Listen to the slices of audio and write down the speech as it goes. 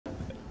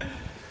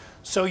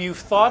So you've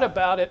thought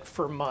about it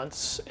for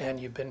months, and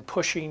you've been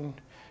pushing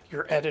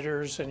your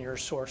editors and your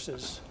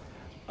sources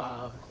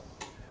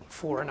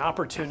for an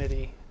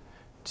opportunity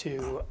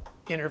to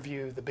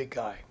interview the big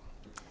guy.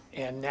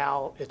 And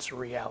now it's a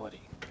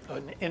reality,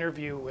 an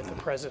interview with the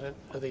President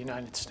of the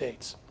United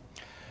States.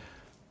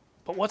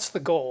 But what's the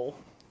goal,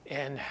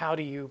 and how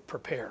do you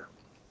prepare?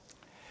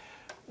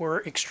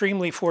 We're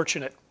extremely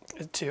fortunate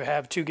to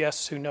have two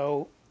guests who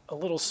know a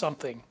little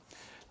something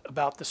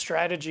about the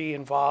strategy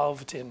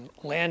involved in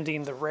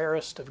landing the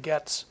rarest of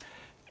gets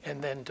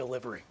and then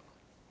delivering.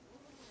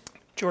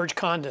 George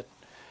Condon,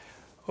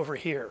 over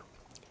here,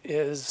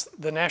 is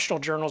the National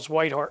Journal's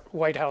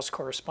White House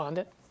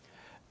correspondent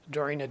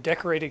during a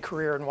decorated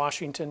career in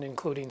Washington,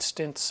 including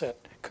stints at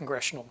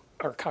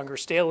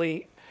Congress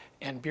Daily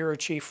and bureau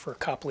chief for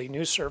Copley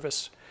News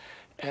Service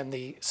and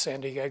the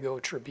San Diego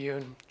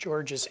Tribune.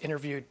 George has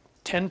interviewed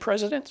 10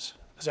 presidents,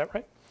 is that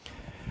right?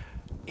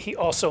 He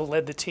also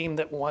led the team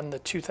that won the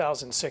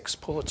 2006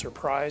 Pulitzer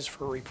Prize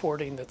for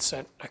reporting that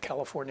sent a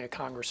California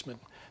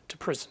congressman to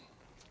prison.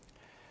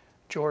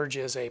 George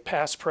is a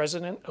past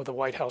president of the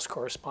White House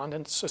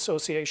Correspondents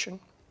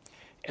Association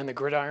and the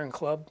Gridiron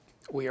Club.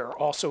 We are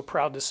also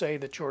proud to say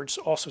that George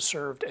also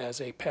served as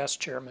a past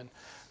chairman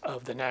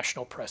of the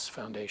National Press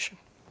Foundation.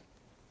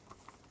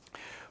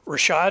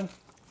 Reshad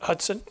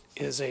Hudson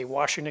is a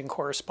Washington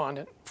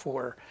correspondent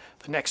for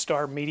the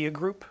Nexstar Media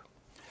Group,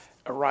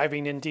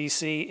 arriving in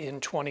D.C.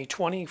 in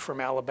 2020 from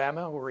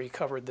Alabama, where he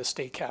covered the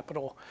state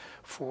capitol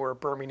for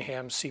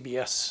Birmingham's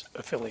CBS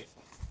affiliate.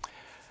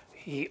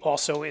 He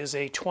also is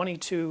a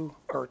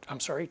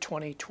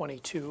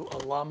 2022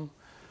 alum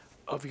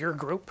of your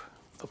group,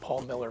 the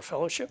Paul Miller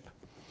Fellowship,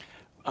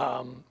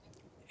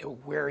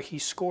 where he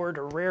scored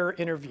a rare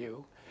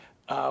interview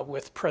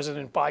with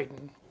President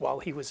Biden while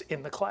he was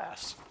in the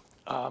class.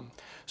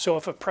 So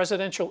if a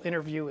presidential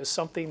interview is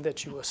something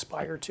that you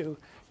aspire to,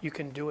 you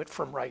can do it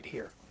from right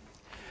here.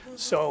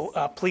 So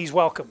please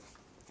welcome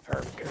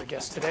our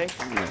guest today.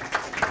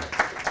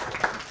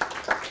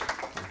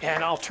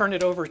 And I'll turn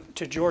it over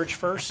to George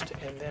first,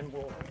 and then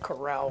we'll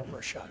corral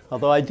Reshad.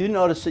 Although I do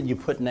notice that you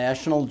put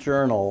National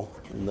Journal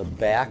in the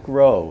back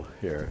row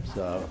here.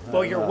 So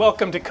well, you're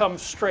welcome to come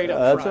straight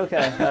up front. That's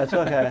okay. That's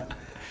okay.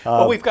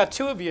 Well, we've got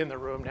two of you in the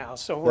room now,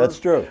 so that's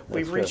true.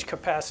 We've reached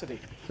capacity.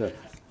 So,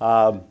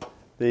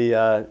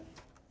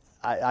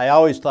 I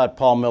always thought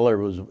Paul Miller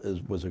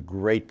was a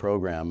great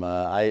program.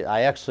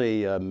 I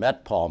actually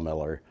met Paul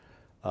Miller.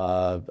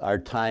 Our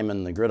time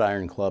in the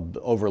Gridiron Club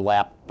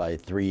overlapped by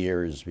 3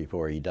 years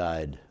before he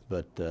died,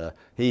 but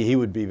he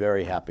would be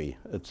very happy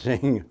at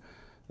seeing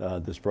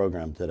this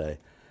program today.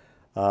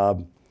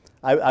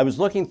 I was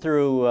looking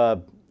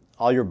through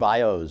all your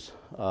bios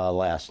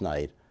last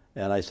night,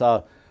 and I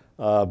saw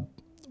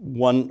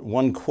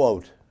one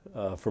quote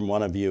from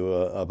one of you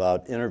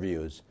about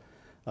interviews.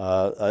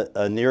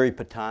 Neri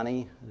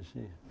Patani,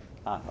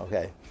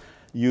 okay.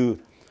 You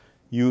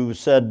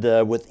said,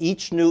 with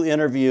each new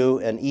interview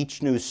and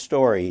each new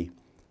story,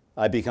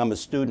 I become a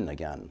student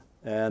again.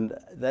 And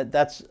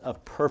that's a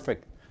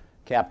perfect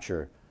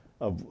capture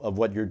of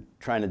what you're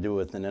trying to do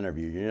with an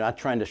interview. You're not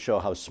trying to show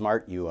how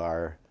smart you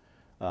are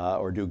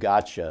or do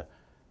gotcha.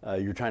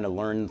 You're trying to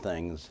learn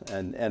things,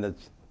 and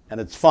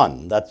it's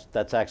fun.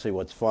 That's actually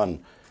what's fun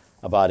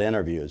about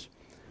interviews.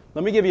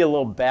 Let me give you a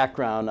little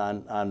background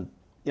on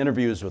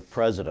interviews with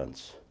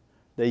presidents.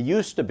 They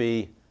used to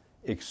be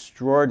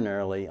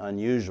extraordinarily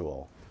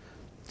unusual,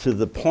 to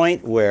the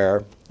point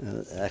where,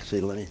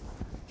 actually let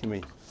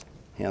me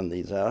hand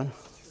these out.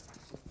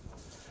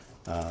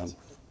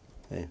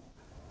 Okay.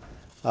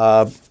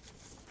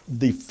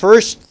 The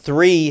first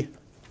 3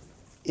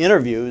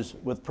 interviews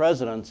with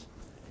presidents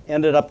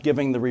ended up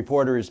giving the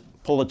reporters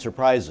Pulitzer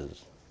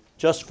Prizes,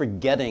 just for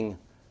getting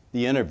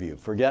the interview,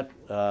 forget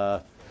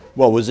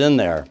what was in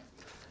there.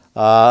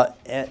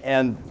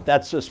 And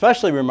that's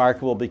especially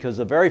remarkable because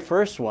the very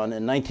first one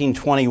in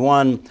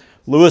 1921,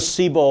 Louis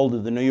Siebold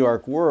of the New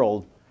York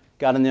World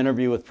got an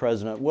interview with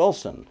President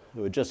Wilson,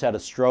 who had just had a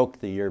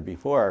stroke the year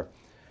before.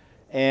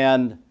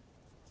 And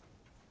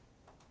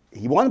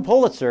he won a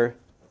Pulitzer,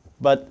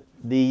 but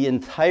the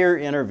entire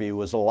interview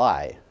was a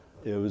lie.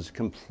 It was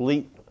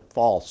complete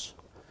false.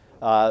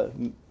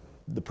 The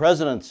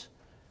president's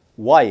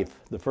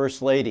wife, the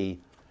First Lady,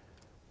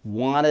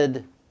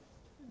 wanted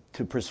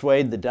to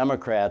persuade the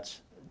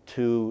Democrats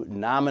to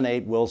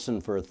nominate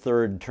Wilson for a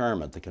 3rd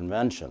term at the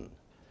convention.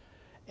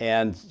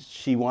 And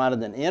she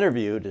wanted an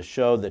interview to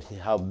show that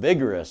how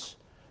vigorous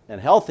and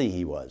healthy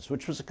he was,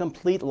 which was a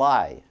complete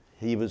lie.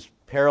 He was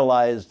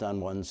paralyzed on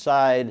one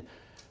side,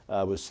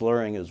 was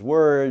slurring his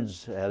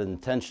words, had an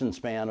attention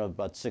span of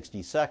about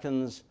 60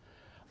 seconds.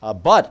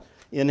 But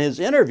in his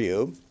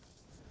interview,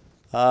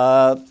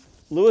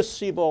 Louis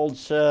Siebold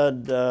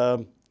said,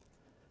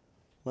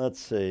 let's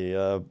see,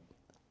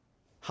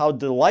 how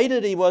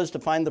delighted he was to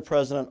find the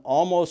president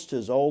almost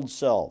his old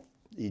self.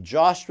 He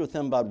joshed with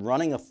him about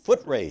running a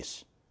foot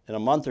race in a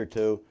month or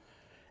two,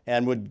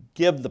 and would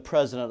give the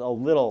president a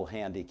little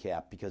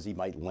handicap because he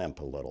might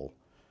limp a little.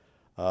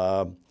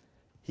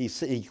 He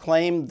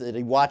claimed that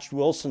he watched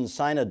Wilson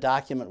sign a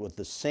document with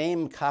the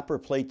same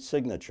copperplate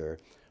signature,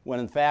 when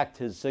in fact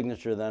his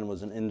signature then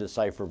was an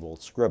indecipherable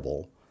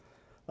scribble.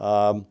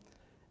 And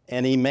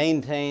he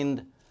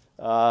maintained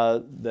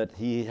that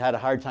he had a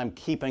hard time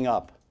keeping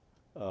up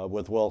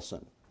with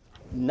Wilson.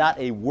 Not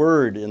a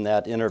word in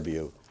that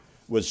interview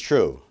was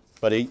true,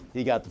 but he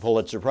got the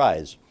Pulitzer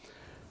Prize.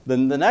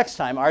 Then the next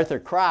time, Arthur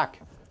Kroc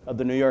of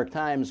the New York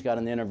Times got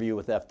an interview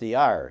with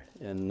FDR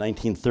in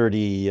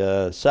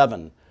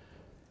 1937.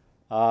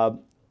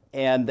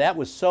 And that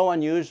was so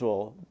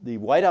unusual, the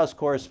White House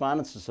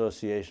Correspondents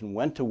Association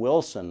went to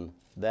Wilson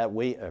that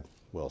week,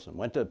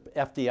 went to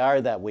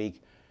FDR that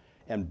week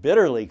and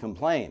bitterly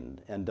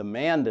complained and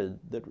demanded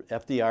that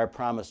FDR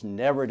promise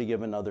never to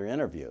give another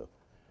interview.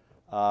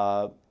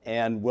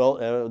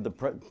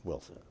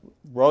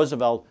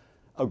 Roosevelt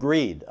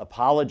agreed,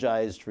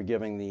 apologized for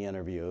giving the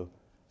interview,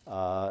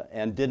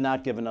 and did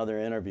not give another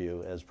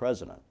interview as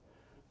president.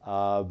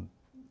 But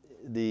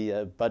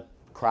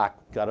Kroc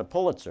got a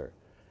Pulitzer.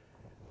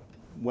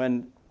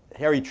 When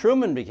Harry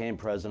Truman became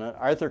president,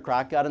 Arthur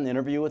Kroc got an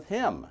interview with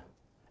him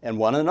and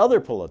won another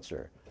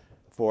Pulitzer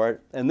for it.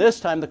 And this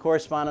time the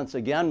correspondents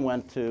again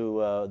went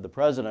to the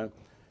president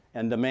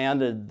and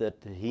demanded that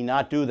he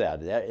not do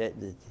that.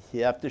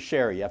 You have to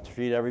share, you have to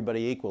treat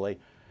everybody equally.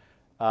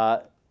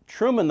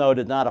 Truman, though,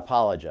 did not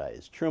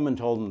apologize. Truman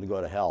told him to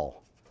go to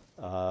hell.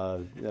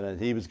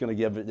 He was going to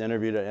give an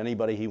interview to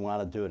anybody he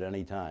wanted to at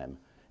any time.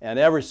 And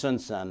ever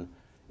since then,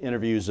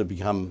 interviews have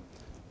become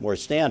more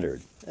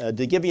standard.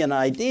 To give you an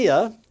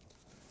idea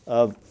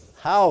of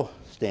how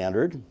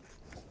standard,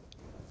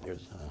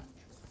 here's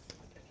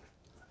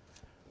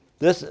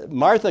this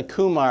Martha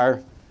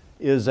Kumar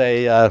is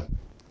an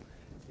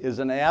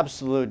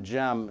absolute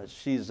gem.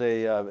 She's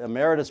a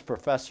emeritus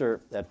professor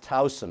at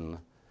Towson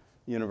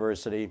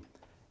University,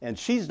 and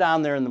she's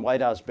down there in the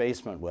White House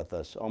basement with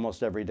us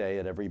almost every day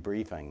at every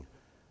briefing.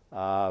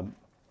 And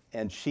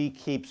she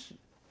keeps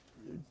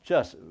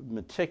just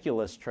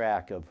meticulous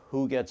track of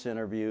who gets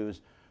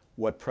interviews,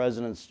 what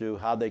presidents do,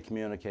 how they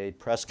communicate,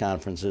 press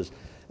conferences.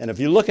 And if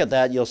you look at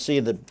that, you'll see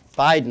that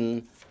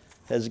Biden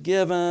has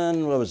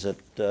given,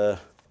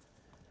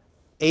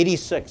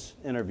 86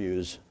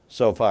 interviews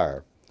so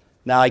far.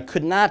 Now, I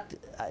couldn't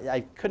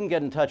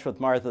get in touch with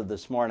Martha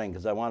this morning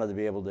because I wanted to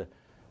be able to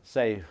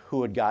say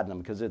who had gotten them,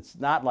 because it's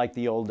not like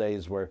the old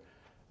days where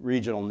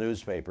regional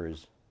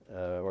newspapers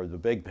or the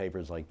big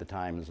papers like the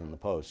Times and the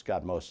Post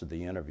got most of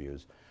the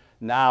interviews.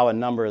 Now a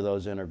number of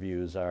those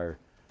interviews are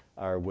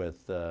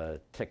with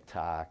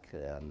TikTok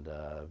and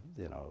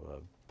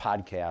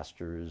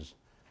podcasters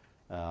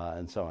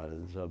and so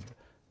on. So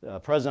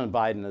President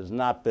Biden has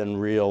not been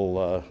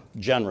real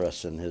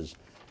generous in his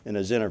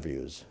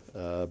interviews,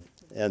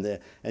 and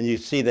you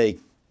see they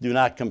do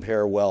not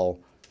compare well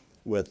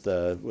with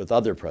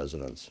other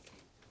presidents.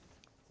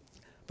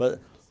 But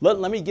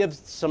let me give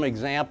some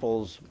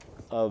examples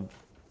of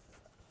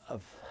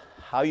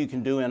how you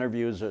can do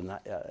interviews and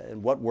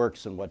what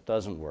works and what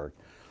doesn't work.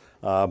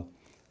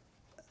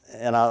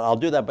 And I'll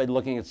do that by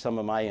looking at some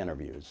of my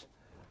interviews.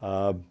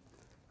 Now,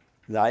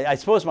 I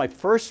suppose my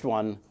first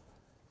one,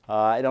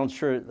 I don't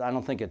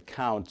think it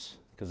counts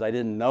because I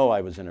didn't know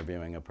I was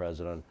interviewing a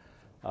president.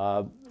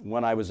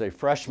 When I was a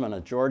freshman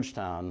at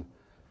Georgetown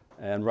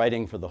and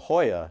writing for the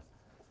Hoya,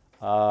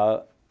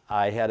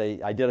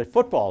 I did a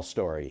football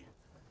story.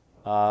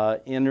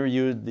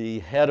 Interviewed the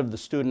head of the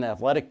Student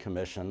Athletic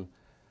Commission,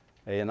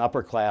 an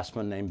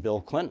upperclassman named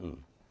Bill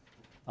Clinton.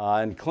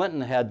 And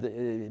Clinton had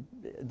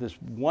this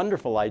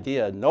wonderful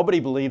idea. Nobody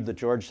believed that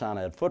Georgetown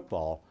had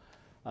football,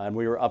 and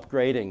we were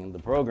upgrading the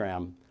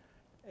program.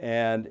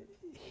 And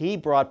he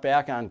brought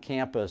back on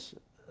campus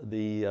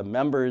the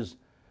members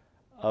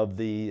of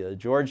the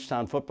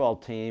Georgetown football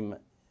team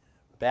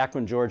back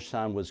when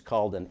Georgetown was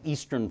called an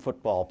Eastern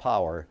football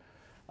power.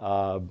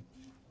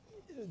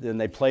 Then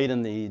they played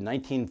in the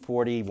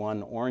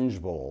 1941 Orange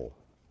Bowl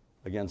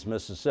against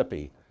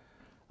Mississippi.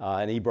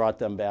 And he brought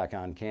them back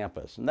on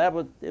campus. And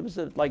it was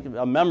like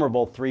a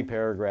memorable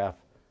 3-paragraph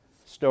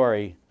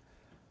story.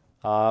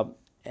 And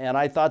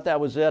I thought that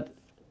was it.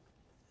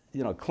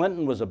 You know,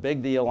 Clinton was a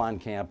big deal on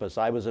campus.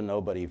 I was a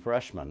nobody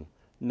freshman.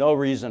 No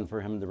reason for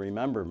him to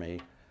remember me.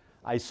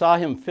 I saw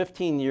him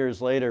 15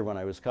 years later when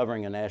I was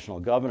covering a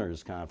national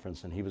governors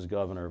conference, and he was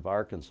governor of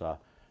Arkansas,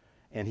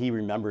 and he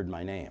remembered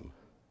my name.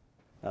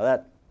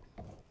 Now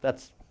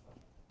that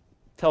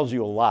tells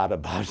you a lot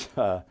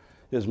about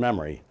his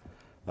memory.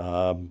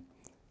 The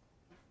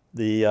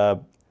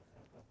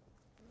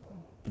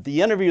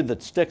interview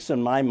that sticks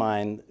in my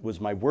mind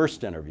was my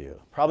worst interview,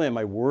 probably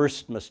my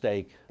worst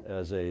mistake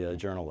as a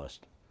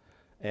journalist.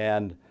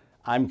 And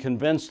I'm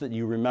convinced that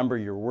you remember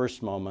your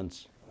worst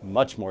moments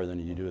much more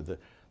than you do the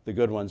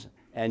good ones,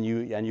 and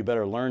you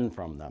better learn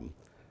from them.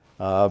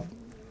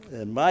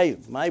 And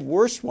my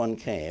worst one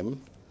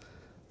came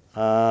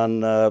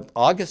on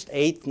August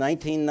 8th,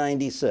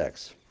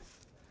 1996.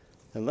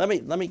 And let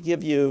me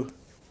give you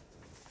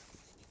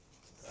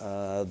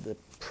the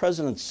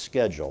president's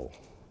schedule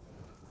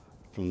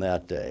from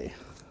that day.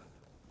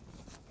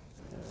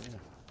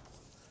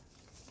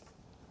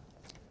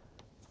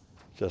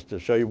 just to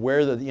show you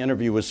where the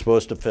interview was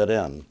supposed to fit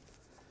in.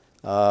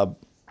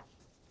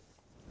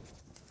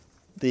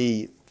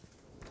 It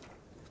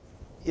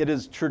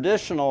is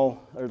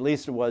traditional, or at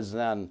least it was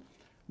then,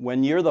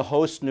 when you're the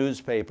host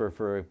newspaper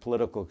for a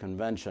political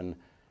convention,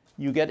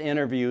 you get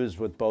interviews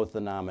with both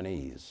the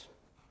nominees.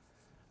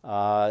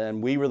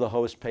 And we were the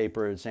host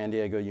paper at San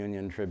Diego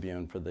Union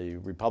Tribune for the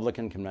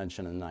Republican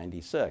convention in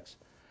 '96.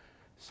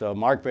 So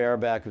Mark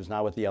Baraback, who's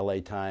now with the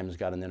LA Times,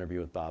 got an interview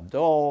with Bob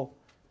Dole,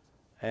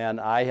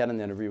 and I had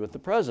an interview with the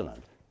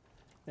president.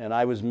 And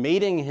I was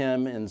meeting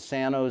him in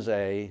San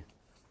Jose,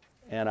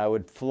 and I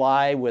would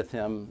fly with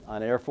him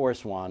on Air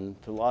Force One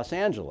to Los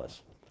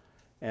Angeles.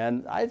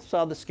 And I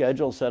saw the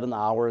schedule said an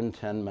hour and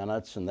 10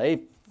 minutes, and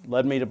they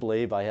led me to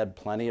believe I had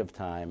plenty of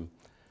time.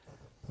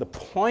 The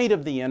point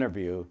of the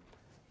interview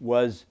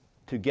was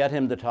to get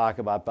him to talk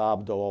about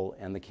Bob Dole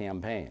and the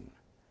campaign.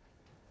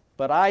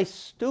 But I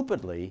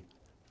stupidly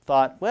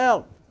thought,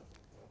 well,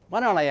 why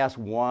don't I ask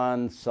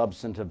one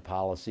substantive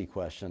policy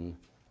question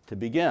to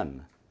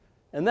begin,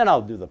 and then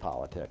I'll do the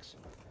politics.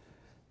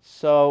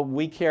 So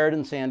we cared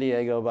in San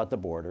Diego about the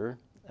border,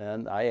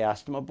 and I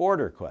asked him a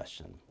border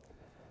question.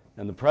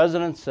 And the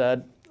president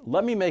said,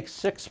 let me make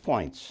 6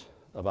 points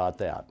about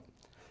that.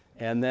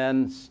 And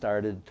then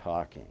started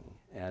talking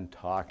and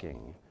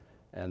talking.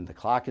 And the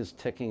clock is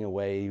ticking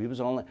away. He was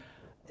only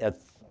at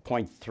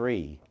point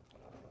 3.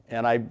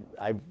 And I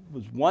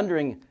was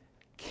wondering,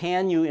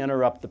 can you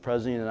interrupt the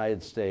President of the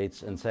United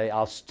States and say,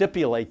 I'll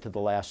stipulate to the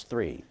last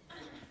 3?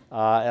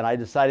 And I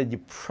decided you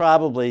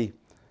probably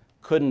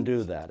couldn't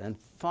do that. And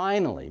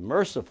finally,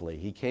 mercifully,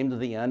 he came to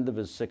the end of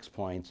his 6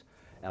 points,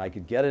 and I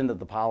could get into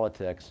the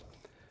politics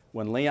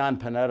when Leon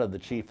Panetta, the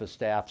chief of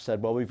staff,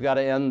 said, well, we've got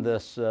to end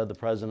this, the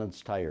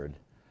president's tired.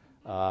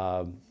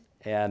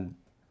 And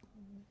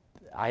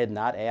I had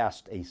not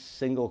asked a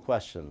single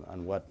question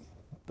on what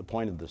the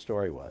point of the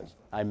story was.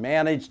 I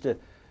managed to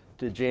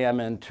jam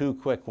in 2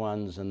 quick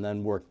ones and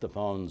then work the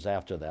phones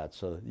after that,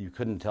 so you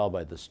couldn't tell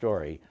by the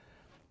story.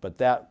 But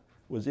that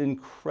was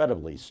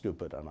incredibly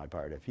stupid on my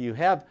part. If you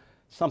have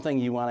something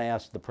you want to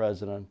ask the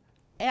president,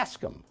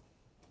 ask him.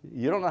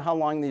 You don't know how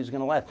long these are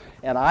going to last.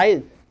 And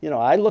I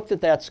looked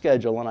at that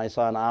schedule and I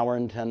saw an hour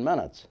and 10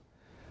 minutes.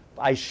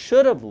 I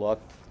should have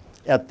looked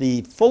at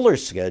the fuller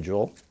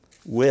schedule,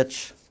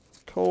 which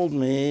told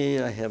me,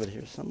 I have it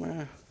here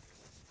somewhere.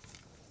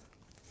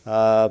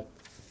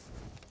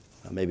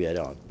 Maybe I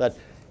don't. But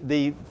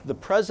the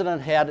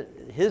president had,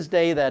 his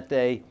day that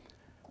day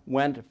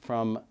went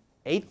from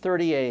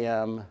 8:30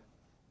 a.m.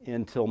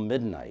 until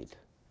midnight.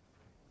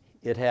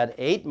 It had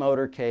 8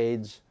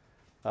 motorcades,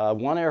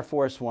 1 Air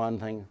Force One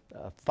thing,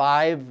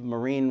 5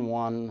 Marine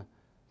One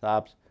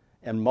stops,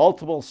 and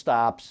multiple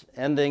stops,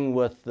 ending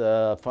with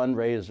the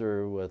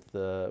fundraiser with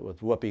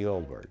Whoopi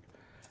Goldberg.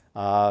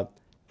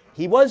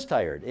 He was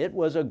tired. It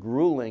was a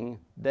grueling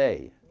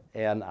day,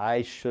 and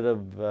I should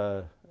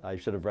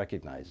have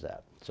recognized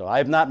that. So I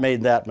have not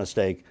made that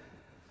mistake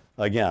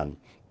again.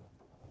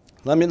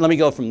 Let me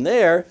go from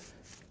there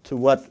to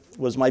what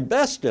was my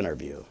best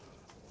interview.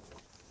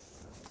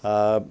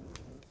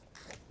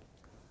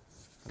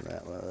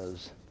 That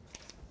was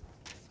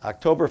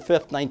October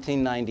 5th,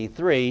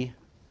 1993,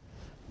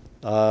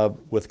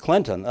 with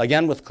Clinton,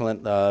 again with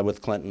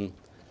Clinton,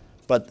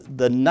 but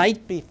the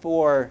night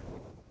before,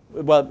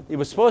 well, it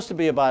was supposed to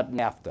be about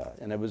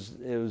NAFTA, and it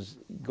was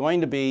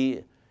going to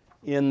be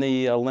in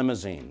the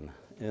limousine,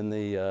 in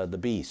the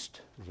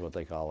Beast, is what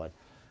they call it.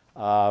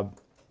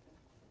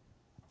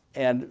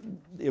 And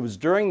it was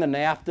during the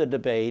NAFTA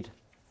debate,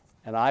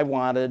 and I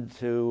wanted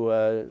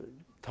to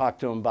talk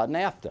to him about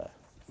NAFTA.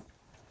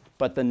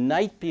 But the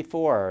night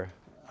before,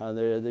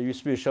 there used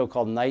to be a show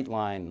called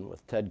Nightline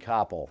with Ted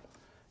Koppel.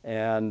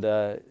 And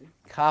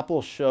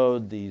Koppel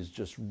showed these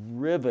just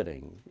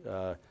riveting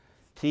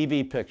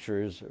TV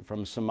pictures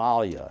from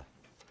Somalia.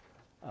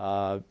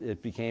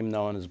 It became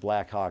known as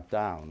Black Hawk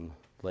Down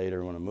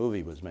later when a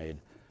movie was made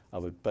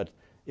of it. But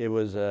it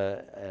was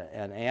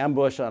an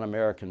ambush on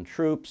American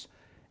troops.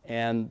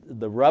 And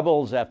the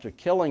rebels, after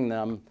killing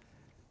them,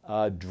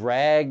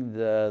 dragged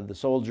the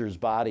soldiers'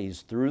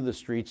 bodies through the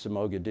streets of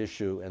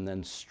Mogadishu and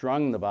then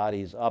strung the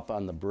bodies up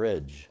on the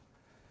bridge.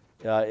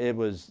 It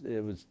was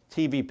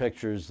TV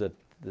pictures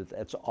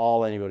that's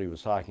all anybody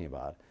was talking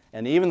about.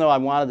 And even though I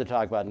wanted to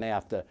talk about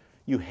NAFTA,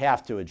 you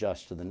have to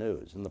adjust to the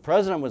news. And the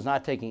president was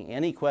not taking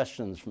any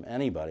questions from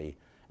anybody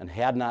and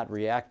had not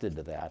reacted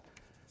to that.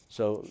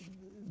 So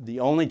the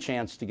only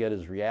chance to get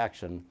his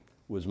reaction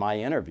was my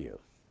interview.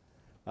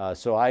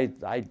 So I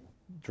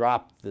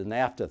dropped the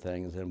NAFTA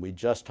things, and we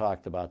just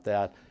talked about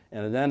that.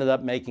 And it ended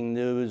up making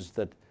news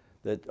that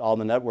all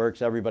the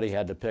networks, everybody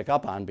had to pick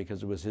up on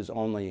because it was his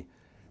only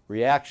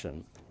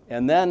reaction.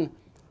 And then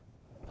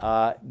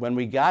when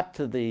we got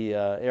to the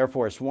Air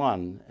Force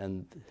One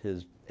and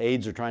his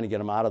aides are trying to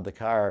get him out of the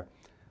car,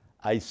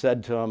 I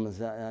said to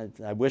him,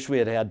 I wish we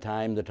had had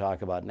time to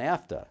talk about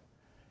NAFTA.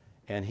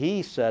 And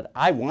he said,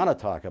 I want to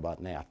talk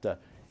about NAFTA.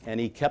 And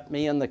he kept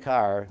me in the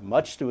car,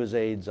 much to his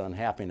aides'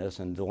 unhappiness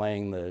and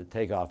delaying the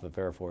takeoff of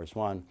Air Force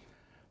One.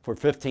 for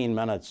 15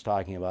 minutes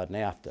talking about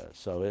NAFTA.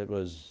 So it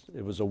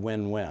was a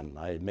win-win.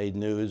 I made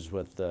news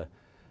with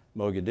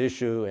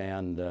Mogadishu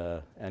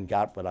and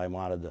got what I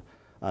wanted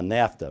on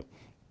NAFTA.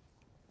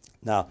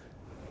 Now,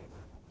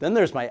 then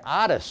there's my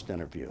oddest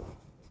interview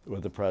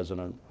with the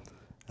president,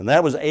 and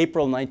that was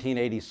April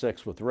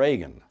 1986 with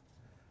Reagan.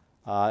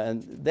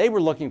 And they were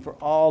looking for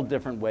all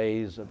different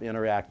ways of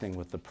interacting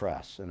with the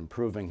press and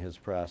improving his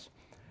press.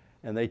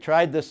 And they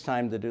tried this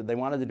time they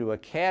wanted to do a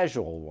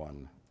casual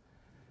one.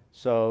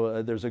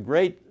 So there's a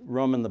great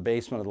room in the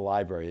basement of the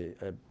library,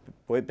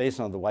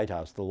 basement of the White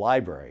House, the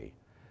library.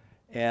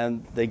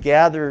 And they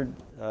gathered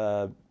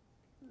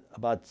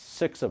about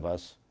 6 of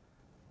us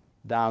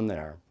down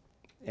there.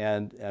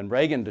 And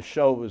Reagan, to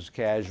show it was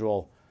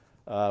casual,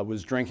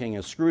 was drinking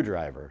a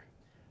screwdriver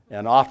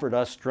and offered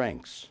us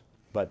drinks.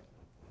 But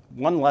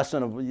one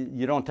lesson of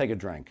you don't take a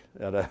drink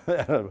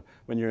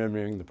when you're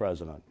interviewing the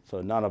president.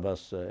 So none of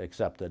us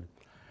accepted.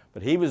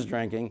 But he was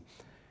drinking.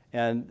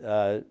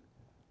 And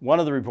one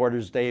of the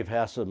reporters, Dave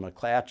Hessa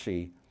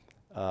McClatchy,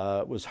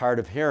 was hard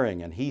of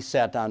hearing. And he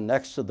sat down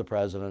next to the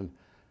president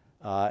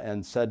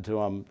and said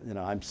to him, you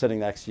know, I'm sitting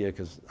next to you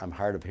because I'm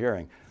hard of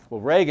hearing. Well,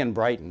 Reagan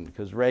brightened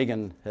because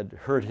Reagan had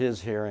hurt his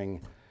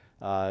hearing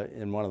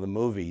in one of the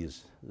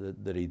movies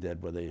that he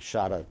did where they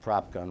shot a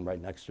prop gun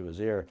right next to his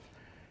ear.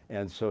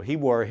 And so he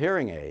wore a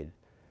hearing aid,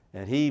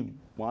 and he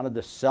wanted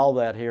to sell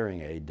that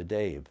hearing aid to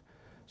Dave.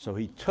 So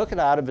he took it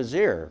out of his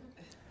ear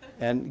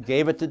and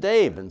gave it to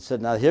Dave and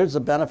said, now here's the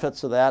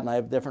benefits of that, and I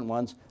have different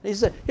ones. And he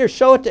said, here,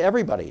 show it to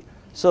everybody.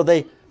 So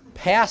they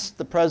passed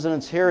the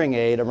president's hearing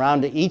aid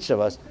around to each of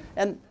us,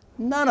 and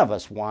none of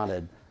us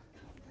wanted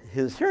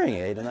his hearing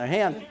aid in their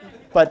hand.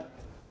 But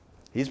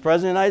he's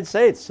president of the United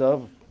States,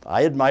 so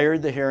I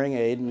admired the hearing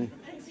aid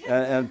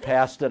and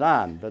passed it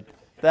on. But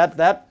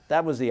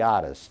that was the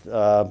oddest.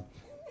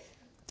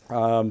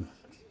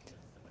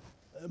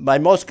 My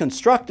most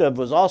constructive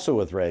was also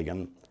with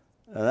Reagan,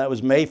 and that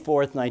was May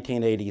 4th,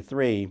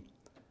 1983,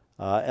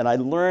 and I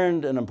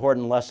learned an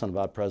important lesson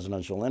about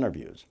presidential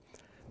interviews.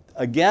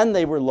 Again,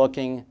 they were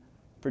looking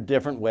for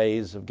different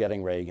ways of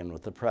getting Reagan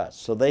with the press.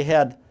 So they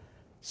had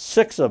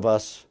 6 of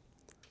us.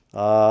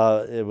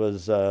 It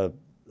was a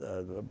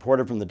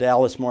reporter from the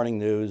Dallas Morning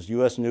News,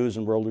 U.S. News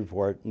and World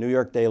Report, New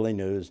York Daily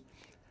News,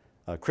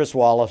 Chris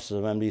Wallace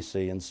of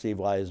NBC, and Steve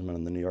Weisman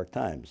in the New York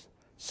Times.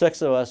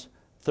 6 of us,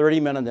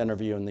 30-minute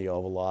interview in the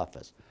Oval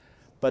Office.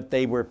 But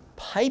they were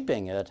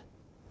piping it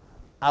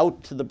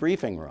out to the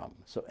briefing room.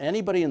 So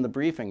anybody in the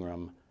briefing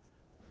room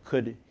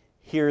could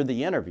hear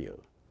the interview.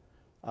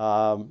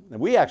 And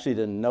we actually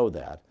didn't know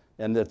that,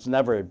 and it's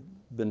never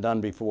been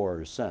done before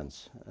or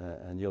since,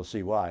 and you'll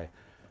see why.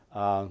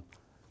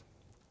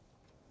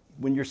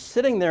 When you're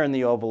sitting there in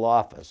the Oval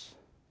Office,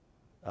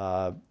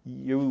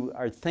 you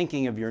are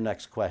thinking of your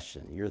next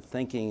question. You're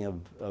thinking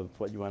of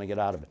what you want to get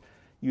out of it.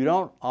 You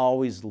don't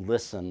always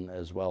listen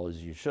as well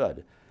as you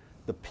should.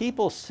 The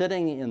people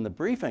sitting in the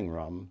briefing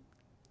room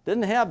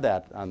didn't have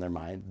that on their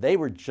mind. They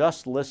were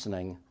just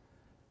listening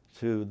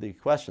to the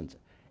questions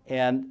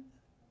and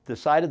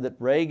decided that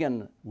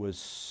Reagan was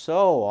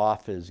so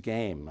off his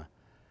game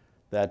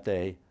that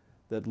day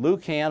that Lou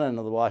Cannon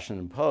of the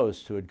Washington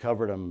Post, who had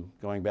covered him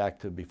going back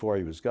to before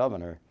he was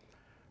governor,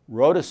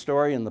 wrote a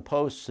story in the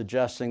Post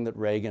suggesting that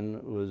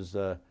Reagan was,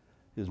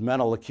 his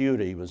mental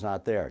acuity was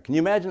not there. Can you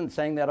imagine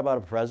saying that about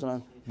a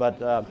president?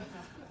 But,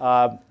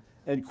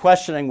 and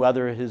questioning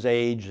whether his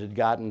age had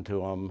gotten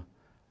to him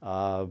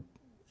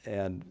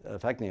and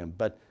affecting him.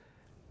 But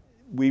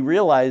we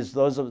realized,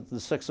 those of the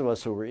 6 of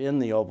us who were in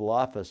the Oval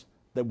Office,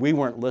 that we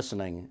weren't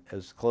listening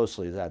as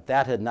closely as that.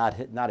 That had not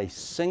hit, not a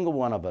single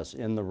one of us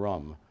in the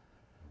room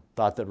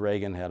thought that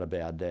Reagan had a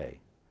bad day.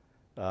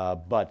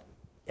 But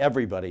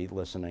everybody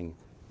listening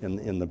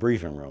in the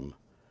briefing room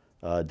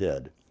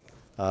did.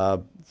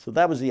 So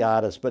that was the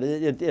oddest, but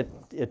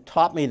it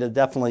taught me to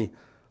definitely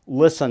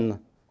listen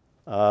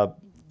to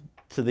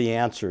the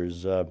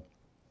answers.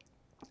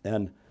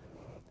 And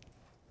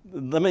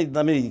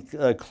let me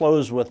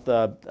close with,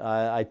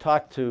 I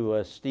talked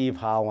to Steve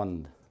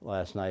Holland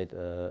last night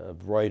of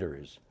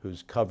Reuters,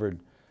 who's covered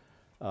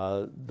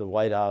the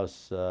White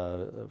House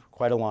for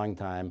quite a long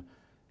time,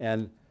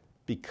 and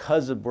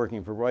because of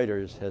working for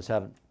Reuters has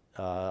had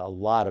a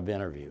lot of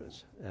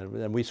interviews.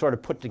 And we sort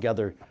of put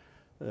together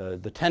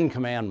the 10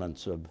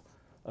 commandments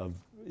of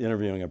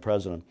interviewing a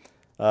president.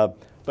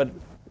 But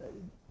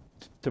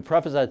to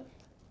preface that,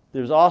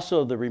 there's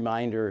also the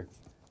reminder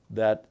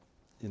that,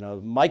 you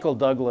know, Michael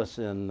Douglas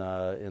in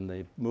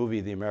the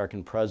movie The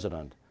American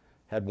President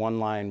had one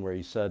line where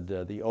he said,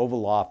 the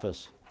Oval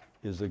Office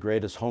is the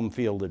greatest home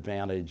field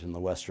advantage in the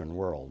Western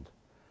world.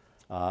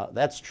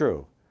 That's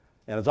true.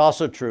 And it's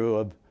also true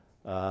of,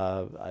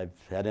 I've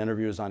had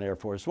interviews on Air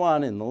Force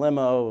One, in the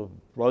limo,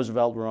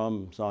 Roosevelt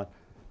Room, so on.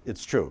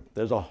 It's true.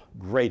 There's a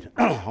great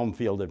home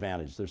field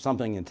advantage. There's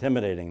something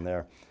intimidating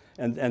there.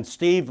 And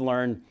Steve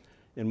learned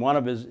in one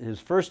of his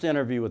first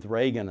interview with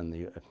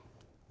Reagan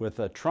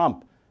with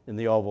Trump in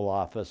the Oval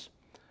Office,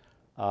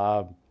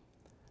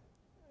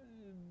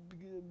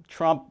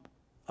 Trump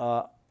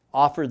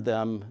offered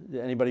them,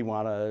 anybody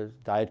want a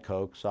Diet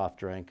Coke, soft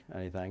drink,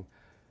 anything?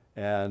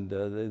 And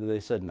they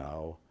said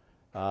no.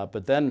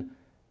 But then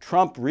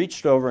Trump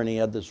reached over and he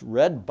had this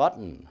red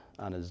button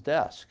on his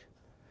desk.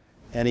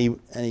 And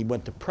he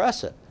went to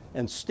press it.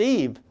 And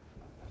Steve,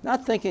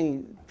 not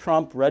thinking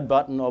Trump, red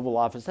button, Oval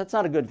Office, that's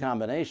not a good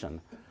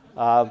combination.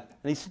 And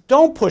he said,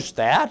 don't push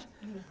that.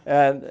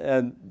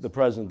 And the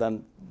president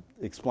then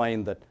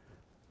explained that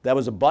that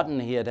was a button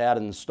he had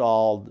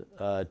installed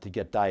to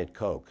get Diet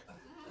Coke,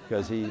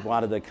 because he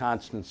wanted a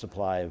constant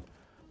supply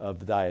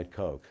of Diet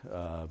Coke.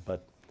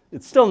 But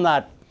it's still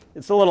not,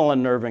 it's a little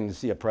unnerving to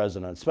see a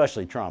president,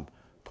 especially Trump,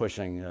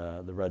 pushing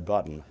the red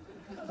button.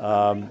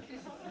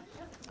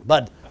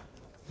 But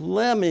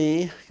let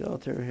me go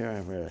through here. I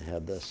really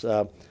had this.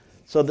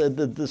 So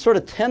the sort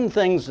of 10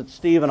 things that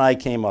Steve and I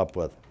came up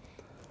with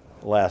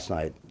last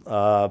night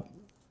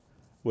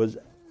was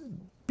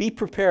be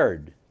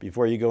prepared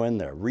before you go in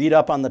there. Read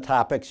up on the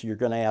topics you're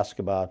going to ask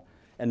about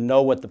and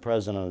know what the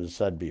president has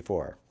said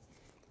before.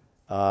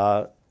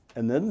 And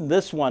then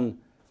this one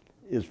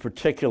is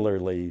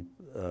particularly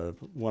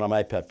one of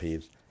my pet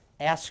peeves.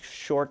 Ask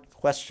short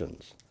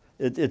questions.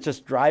 It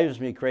just drives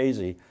me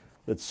crazy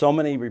that so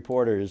many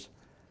reporters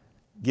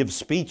give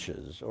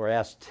speeches or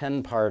ask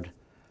 10-part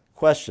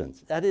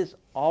questions. That is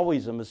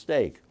always a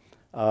mistake.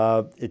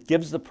 It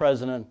gives the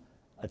president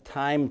a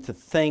time to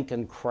think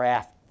and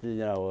craft,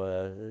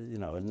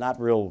 not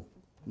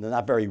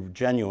very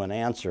genuine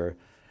answer,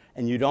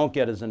 and you don't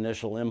get his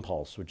initial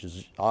impulse, which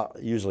is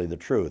usually the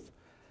truth.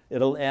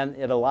 And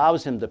it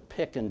allows him to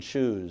pick and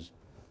choose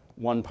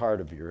one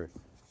part of your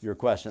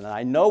question. And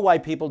I know why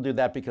people do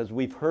that, because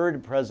we've heard the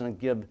president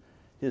give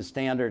his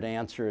standard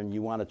answer and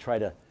you want to try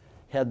to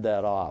head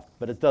that off,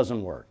 but it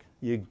doesn't work.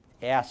 You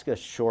ask a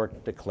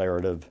short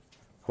declarative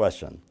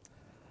question.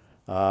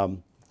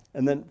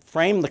 And then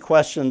frame the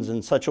questions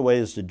in such a way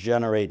as to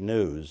generate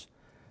news.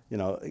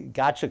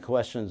 Gotcha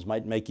questions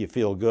might make you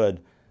feel good,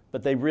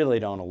 but they really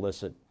don't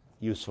elicit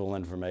useful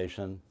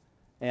information.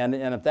 And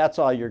if that's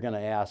all you're going to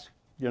ask,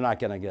 you're not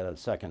going to get a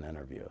second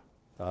interview.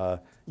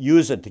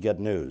 Use it to get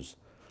news.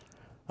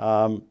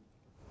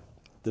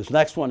 This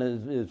next one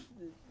is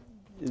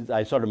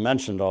I sort of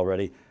mentioned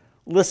already.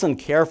 Listen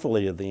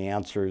carefully to the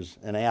answers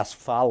and ask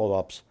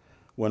follow-ups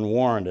when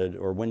warranted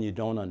or when you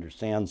don't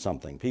understand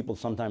something. People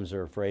sometimes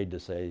are afraid to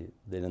say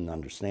they didn't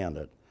understand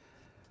it.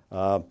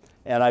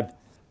 And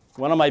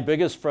one of my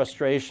biggest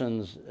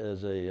frustrations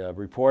as a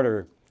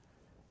reporter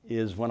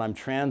is when I'm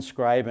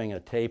transcribing a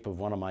tape of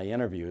one of my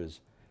interviews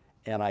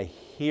and I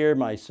hear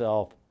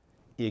myself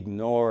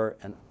ignore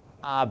an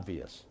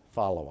obvious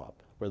follow-up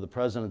where the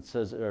president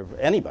says, or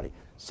anybody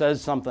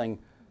says something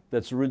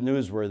that's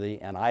newsworthy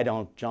and I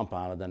don't jump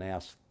on it and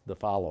ask the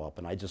follow-up,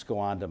 and I just go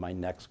on to my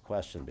next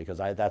question because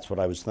that's what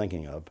I was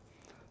thinking of.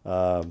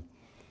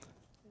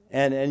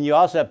 And you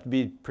also have to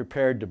be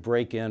prepared to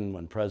break in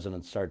when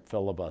presidents start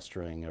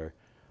filibustering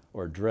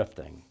or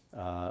drifting.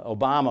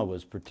 Obama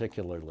was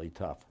particularly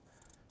tough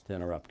to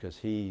interrupt because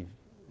he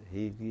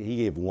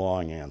gave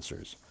long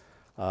answers.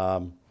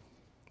 And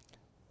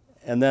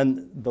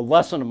then the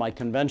lesson of my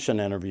convention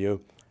interview,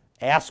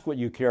 ask what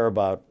you care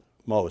about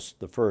most,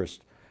 the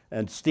first.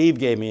 And Steve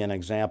gave me an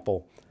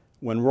example.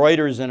 When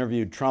Reuters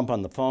interviewed Trump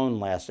on the phone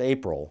last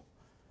April,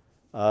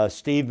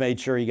 Steve made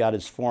sure he got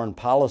his foreign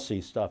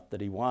policy stuff that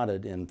he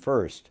wanted in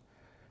first.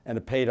 And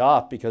it paid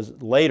off because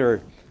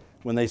later,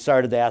 when they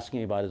started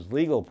asking about his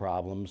legal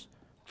problems,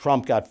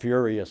 Trump got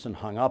furious and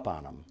hung up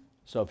on him.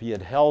 So if he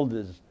had held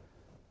his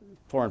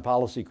foreign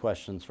policy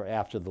questions for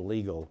after the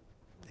legal,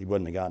 he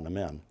wouldn't have gotten them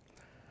in.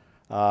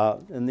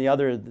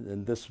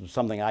 And this was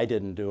something I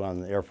didn't do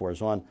on Air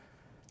Force One,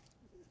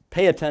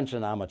 pay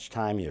attention to how much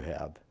time you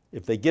have.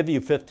 If they give you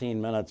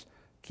 15 minutes,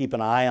 keep an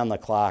eye on the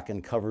clock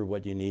and cover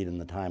what you need in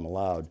the time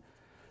allowed.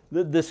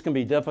 This can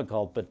be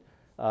difficult, but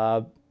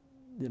I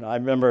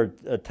remember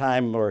a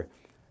time where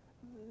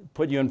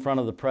put you in front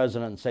of the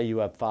president and say you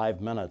have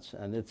 5 minutes,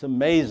 and it's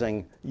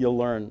amazing you'll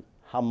learn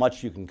how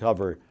much you can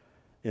cover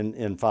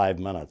in 5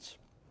 minutes.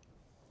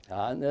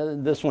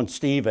 This one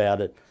Steve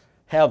added,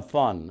 have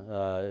fun.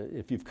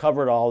 If you've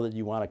covered all that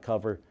you want to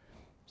cover,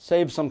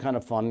 save some kind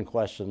of fun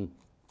question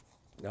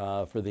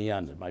for the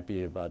end. It might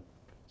be about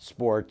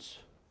sports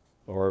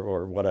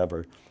or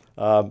whatever.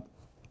 And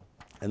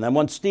then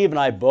once Steve and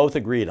I both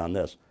agreed on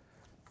this,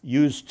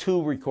 use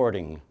 2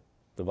 recording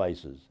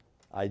devices.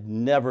 I'd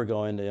never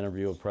go in to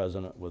interview a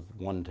president with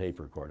 1 tape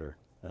recorder.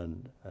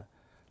 And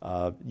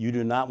you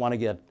do not want to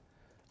get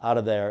out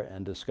of there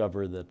and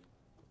discover that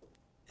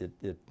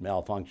it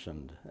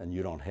malfunctioned and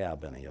you don't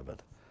have any of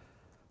it.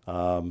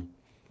 And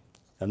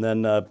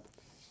then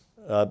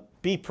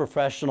be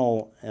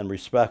professional and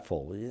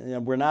respectful.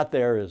 We're not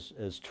there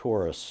as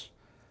tourists.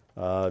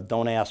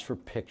 Don't ask for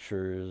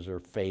pictures or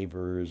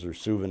favors or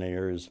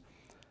souvenirs.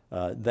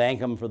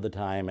 Thank them for the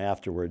time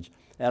afterwards.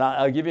 And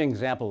I'll give you an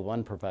example of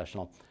one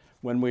professional.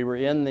 When we were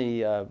in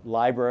the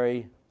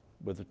library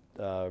with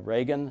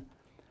Reagan,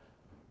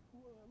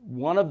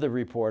 one of the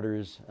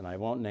reporters, and I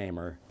won't name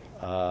her,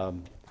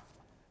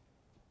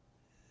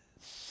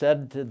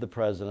 said to the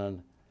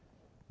president,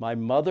 my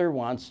mother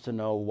wants to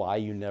know why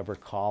you never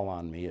call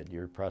on me at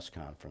your press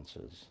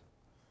conferences.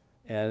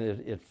 And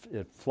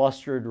it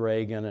flustered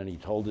Reagan, and he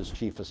told his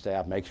chief of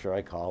staff, make sure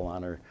I call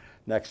on her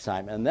next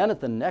time. And then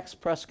at the next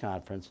press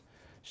conference,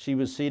 she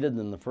was seated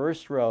in the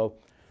first row,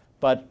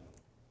 but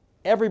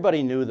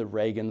everybody knew that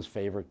Reagan's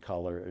favorite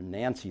color, or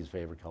Nancy's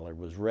favorite color,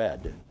 was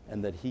red,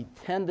 and that he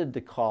tended to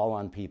call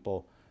on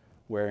people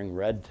wearing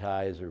red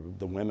ties, or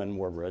the women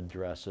wore red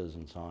dresses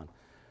and so on.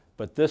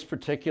 But this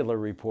particular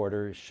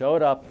reporter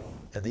showed up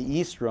at the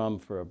East Room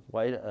for a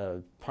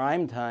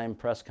primetime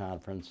press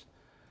conference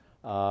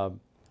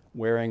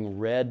wearing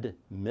red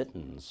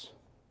mittens.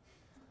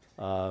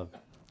 That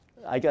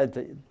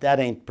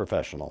ain't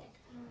professional.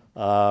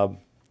 And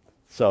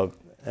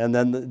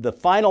then the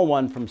final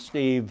one from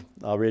Steve,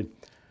 I'll read.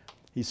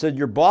 He said,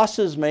 your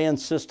bosses may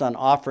insist on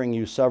offering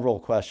you several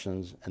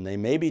questions, and they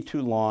may be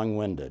too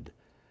long-winded.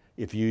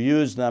 If you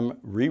use them,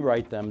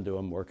 rewrite them to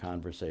a more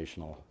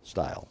conversational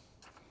style.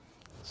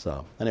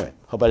 So anyway,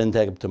 hope I didn't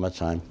take up too much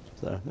time.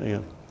 So there you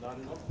go. Not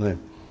at all.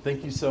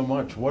 Thank you so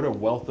much. What a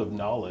wealth of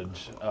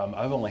knowledge.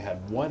 I've only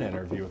had one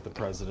interview with the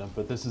president,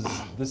 but this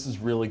is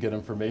really good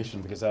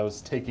information because I was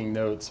taking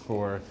notes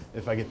for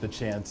if I get the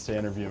chance to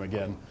interview him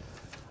again.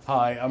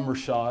 Hi, I'm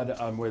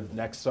Reshad. I'm with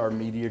Nexstar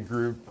Media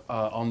Group.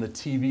 On the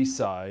TV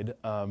side,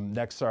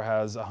 Nexstar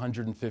has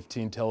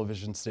 115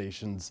 television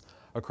stations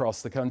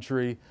across the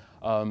country.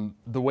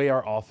 The way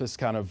our office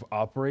kind of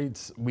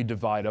operates, we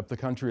divide up the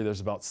country.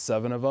 There's about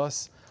 7 of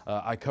us.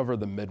 I cover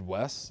the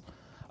Midwest.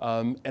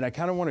 And I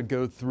kind of want to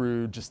go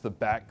through just the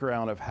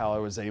background of how I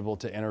was able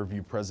to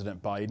interview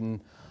President Biden.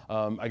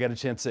 I got a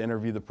chance to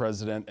interview the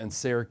president in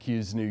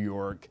Syracuse, New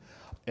York,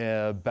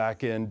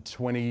 back in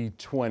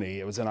 2020.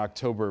 It was in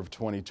October of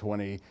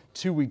 2020,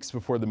 2 weeks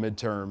before the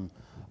midterm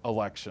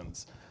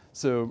elections.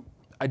 So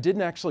I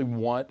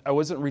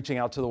wasn't reaching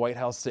out to the White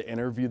House to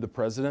interview the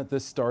president.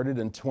 This started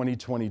in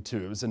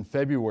 2022. It was in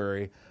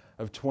February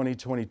of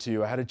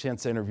 2022. I had a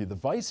chance to interview the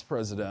vice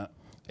president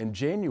in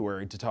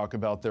January to talk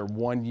about their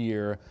 1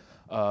 year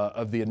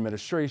of the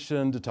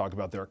administration, to talk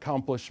about their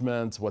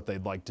accomplishments, what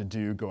they'd like to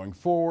do going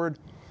forward.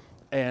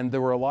 And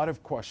there were a lot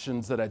of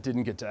questions that I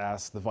didn't get to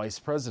ask the vice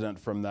president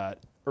from that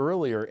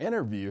earlier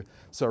interview.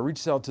 So I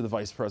reached out to the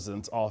vice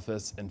president's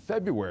office in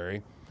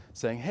February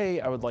saying, hey,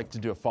 I would like to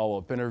do a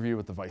follow-up interview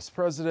with the vice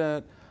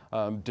president.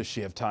 Does she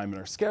have time in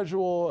her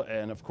schedule?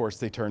 And of course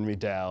they turned me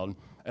down.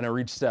 And I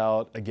reached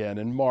out again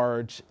in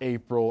March,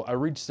 April. I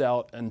reached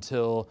out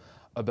until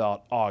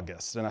about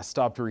August, and I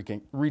stopped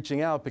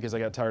reaching out because I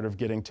got tired of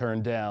getting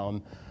turned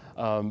down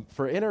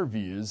for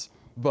interviews.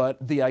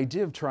 But the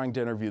idea of trying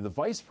to interview the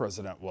vice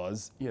president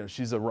was,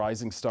 she's a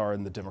rising star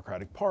in the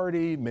Democratic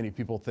Party. Many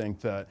people think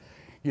that,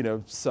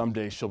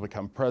 someday she'll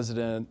become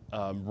president,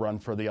 run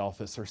for the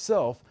office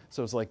herself.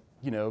 So it's like,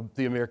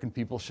 the American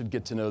people should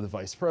get to know the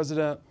vice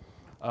president.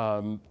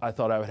 I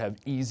thought I would have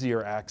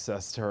easier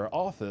access to her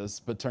office,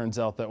 but turns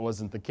out that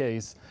wasn't the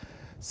case.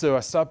 So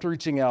I stopped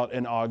reaching out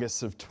in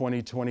August of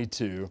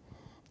 2022,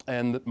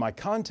 and my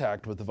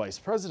contact with the vice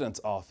president's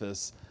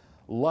office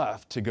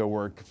left to go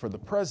work for the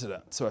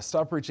president. So I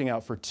stopped reaching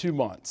out for 2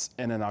 months.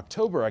 And in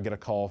October, I get a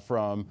call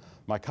from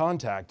my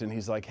contact, and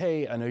he's like,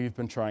 hey, I know you've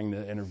been trying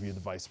to interview the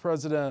vice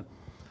president,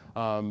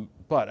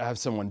 but I have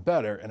someone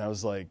better. And I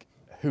was like,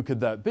 who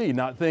could that be?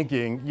 Not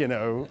thinking,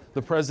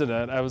 the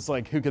president. I was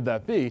like, who could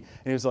that be? And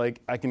he was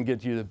like, I can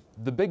get you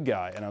the big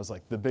guy. And I was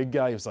like, the big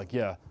guy? He was like,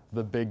 yeah,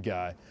 the big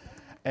guy.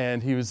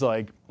 And he was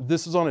like,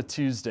 this was on a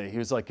Tuesday. He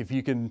was like,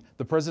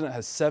 the president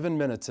has 7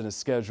 minutes in his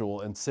schedule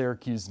in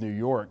Syracuse, New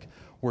York,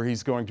 where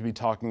he's going to be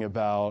talking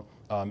about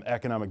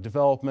economic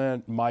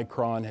development.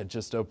 Micron had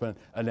just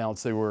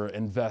announced they were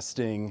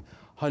investing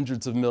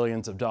hundreds of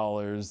millions of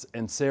dollars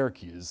in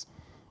Syracuse.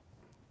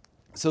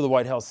 So the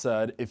White House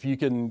said, if you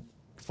can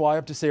fly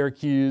up to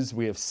Syracuse,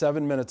 we have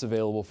 7 minutes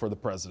available for the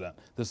president.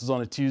 This was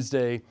on a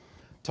Tuesday.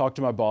 Talked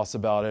to my boss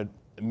about it.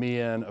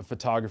 Me and a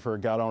photographer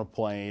got on a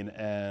plane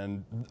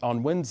and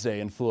on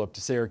Wednesday and flew up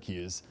to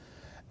Syracuse.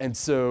 And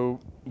so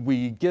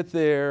we get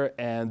there,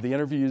 and the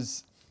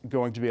interview's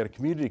going to be at a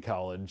community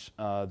college.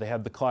 They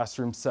had the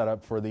classroom set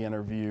up for the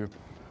interview.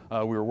 We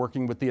were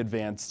working with the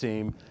advanced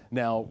team.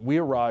 Now, we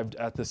arrived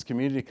at this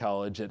community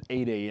college at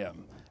 8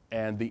 a.m.,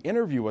 and the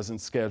interview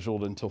wasn't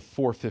scheduled until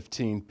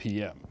 4:15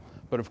 p.m.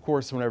 But of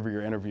course, whenever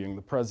you're interviewing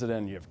the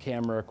president, you have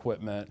camera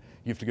equipment,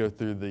 you have to go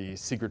through the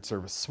Secret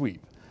Service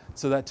sweep.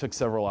 So that took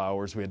several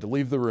hours. We had to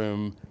leave the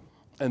room,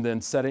 and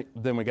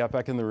then we got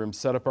back in the room,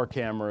 set up our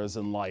cameras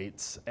and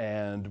lights,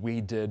 and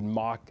we did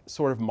mock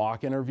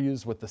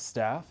interviews with the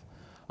staff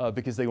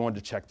because they wanted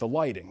to check the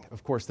lighting.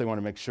 Of course, they want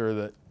to make sure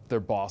that their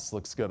boss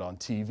looks good on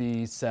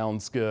TV,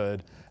 sounds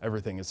good,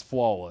 everything is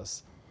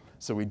flawless.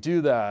 So we do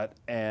that,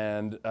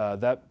 and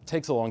that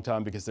takes a long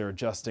time because they're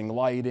adjusting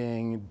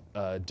lighting,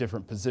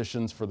 different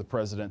positions for the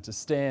president to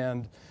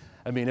stand.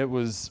 I mean, it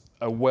was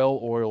a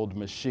well-oiled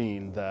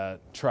machine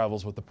that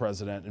travels with the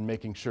president and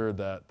making sure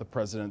that the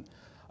president,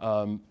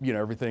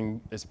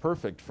 everything is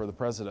perfect for the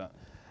president.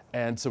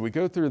 And so we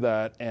go through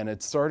that, and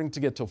it's starting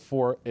to get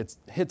till it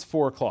hits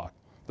 4 o'clock.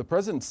 The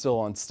president's still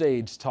on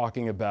stage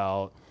talking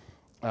about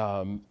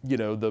you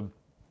know, the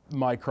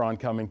Micron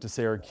coming to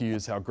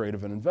Syracuse, how great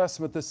of an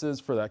investment this is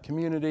for that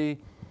community.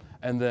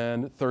 And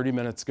then 30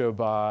 minutes go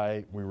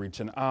by, we reach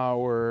an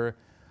hour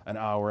and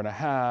a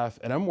half,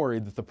 and I'm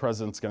worried that the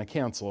president's gonna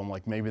cancel. I'm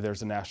like, maybe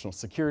there's a national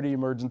security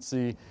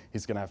emergency,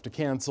 he's gonna have to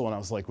cancel. And I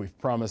was like, we've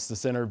promised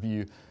this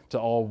interview to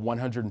all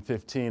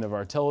 115 of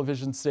our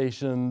television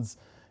stations,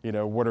 you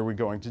know, what are we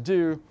going to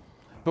do?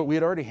 But we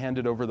had already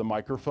handed over the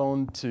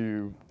microphone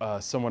to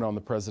someone on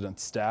the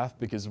president's staff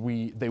because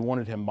they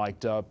wanted him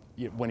mic'd up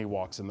when he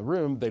walks in the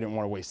room. They didn't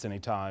want to waste any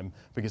time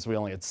because we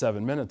only had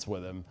 7 minutes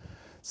with him.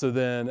 So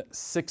then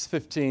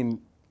 6:15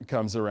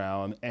 comes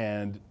around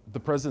and the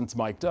president's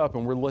mic'd up,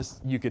 and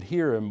you could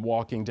hear him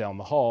walking down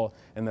the hall,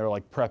 and they're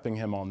like prepping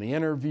him on the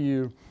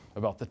interview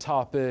about the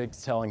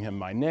topics, telling him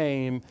my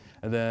name,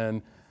 and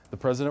then the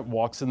president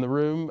walks in the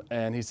room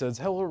and he says,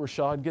 "Hello,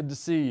 Reshad, good to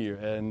see you."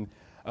 And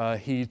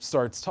he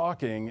starts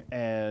talking,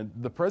 and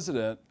the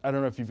president, I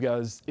don't know if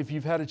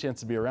you've had a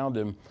chance to be around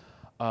him,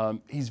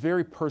 he's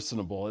very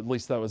personable. At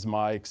least that was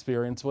my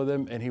experience with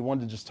him. And he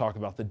wanted to just talk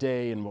about the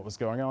day and what was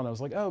going on. I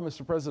was like, "Oh,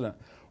 Mr. President,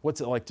 what's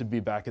it like to be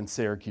back in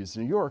Syracuse,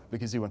 New York?"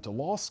 Because he went to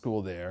law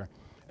school there.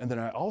 And then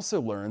I also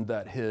learned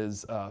that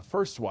his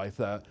first wife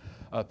that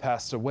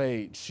passed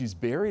away, she's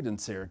buried in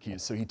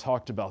Syracuse. So he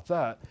talked about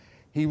that.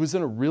 He was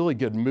in a really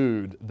good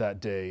mood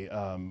that day.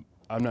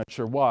 I'm not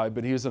sure why,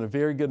 but he was in a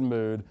very good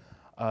mood.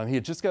 He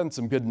had just gotten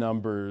some good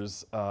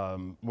numbers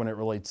when it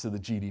relates to the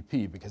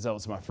GDP, because that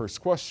was my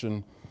first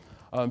question.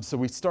 So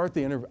we start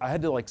the interview. I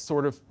had to like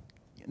sort of,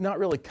 not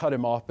really cut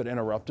him off, but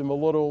interrupt him a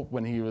little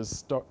when he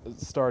was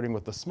starting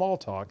with the small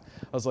talk.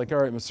 I was like, "All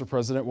right, Mr.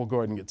 President, we'll go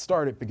ahead and get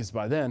started," because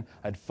by then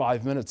I had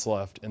 5 minutes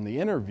left in the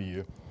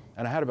interview,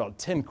 and I had about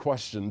 10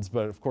 questions,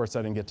 but of course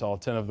I didn't get to all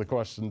 10 of the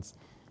questions.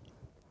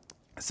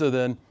 So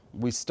then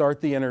we start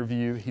the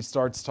interview, he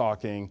starts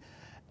talking,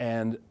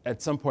 and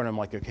at some point I'm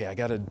like, okay, I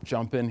gotta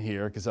jump in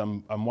here because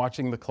I'm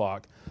watching the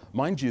clock.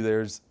 Mind you,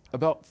 there's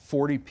about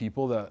 40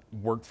 people that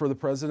work for the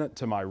president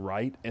to my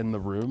right in the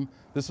room.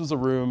 This was a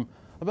room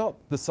about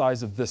the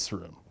size of this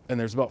room. And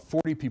there's about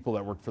 40 people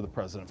that work for the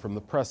president, from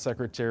the press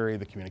secretary,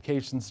 the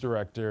communications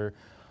director,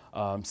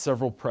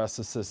 several press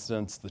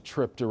assistants, the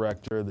trip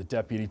director, the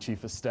deputy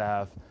chief of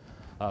staff,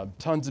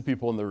 tons of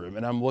people in the room.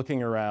 And I'm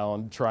looking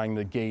around trying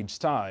to gauge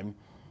time.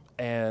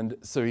 And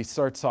so he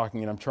starts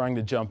talking, and I'm trying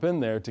to jump in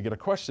there to get a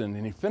question,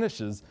 and he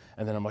finishes,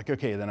 and then I'm like,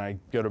 okay, then I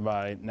go to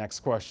my next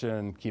question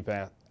and keep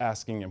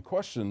asking him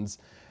questions.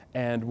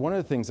 And one of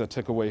the things I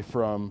took away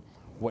from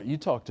what you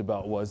talked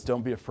about was,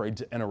 don't be afraid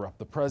to interrupt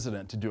the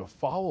president to do a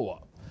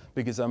follow-up,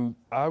 because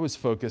I was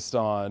focused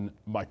on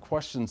my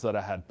questions that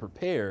I had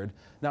prepared,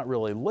 not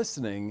really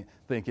listening,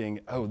 thinking,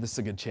 oh, this is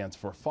a good chance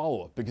for a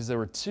follow-up, because there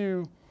were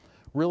two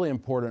really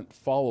important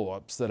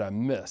follow-ups that I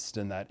missed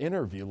in that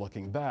interview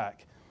looking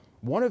back.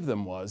 One of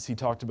them was, he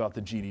talked about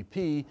the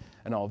GDP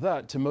and all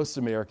that. To most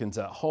Americans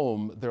at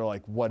home, they're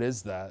like, what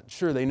is that?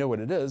 Sure, they know what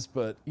it is,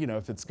 but you know,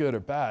 if it's good or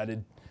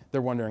bad,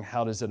 they're wondering,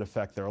 how does it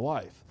affect their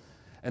life?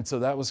 And so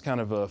that was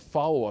kind of a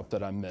follow-up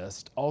that I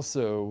missed.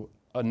 Also,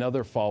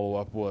 another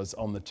follow-up was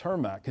on the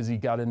Term Act, because he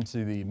got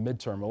into the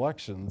midterm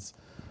elections.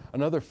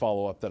 Another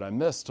follow-up that I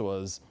missed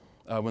was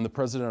when the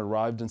president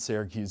arrived in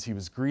Syracuse, he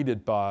was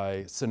greeted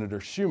by Senator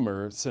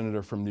Schumer,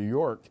 senator from New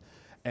York.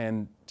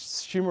 And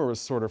Schumer was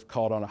sort of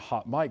caught on a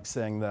hot mic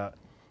saying that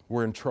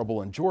we're in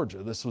trouble in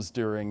Georgia. This was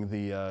during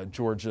the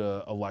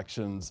Georgia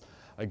elections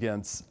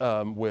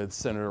with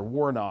Senator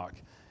Warnock.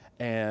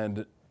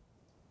 And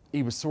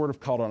he was sort of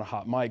caught on a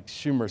hot mic,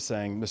 Schumer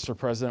saying, "Mr.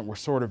 President, we're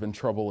sort of in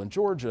trouble in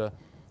Georgia."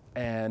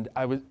 And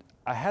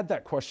I had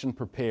that question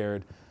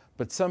prepared,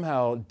 but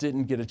somehow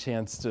didn't get a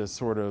chance to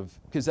sort of,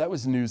 because that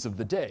was news of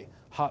the day.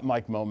 Hot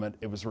mic moment,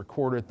 it was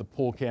recorded, the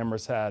poll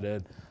cameras had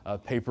it,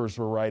 papers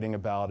were writing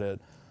about it.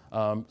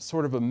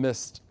 Sort of a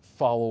missed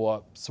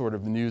follow-up sort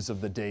of news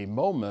of the day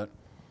moment.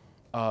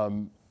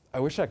 I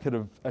wish I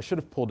should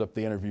have pulled up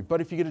the interview,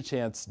 but if you get a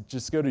chance,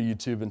 just go to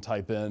YouTube and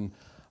type in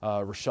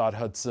Reshad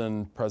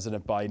Hudson,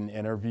 President Biden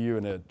interview,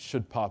 and it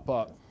should pop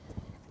up.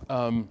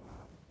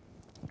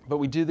 But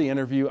we do the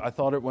interview. I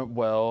thought it went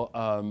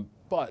well,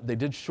 but they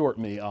did short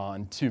me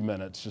on 2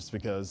 minutes just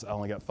because I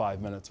only got 5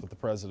 minutes with the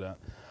president.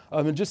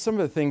 And just some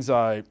of the things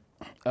I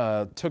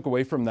took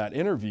away from that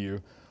interview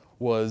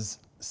was,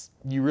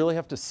 you really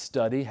have to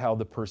study how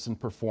the person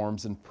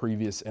performs in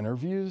previous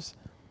interviews.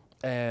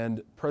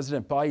 And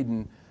President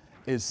Biden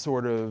is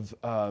sort of,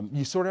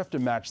 you sort of have to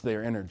match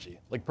their energy.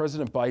 Like,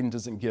 President Biden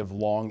doesn't give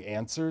long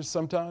answers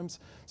sometimes.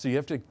 So you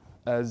have to,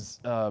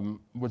 as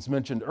was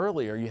mentioned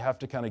earlier, you have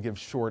to kind of give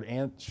short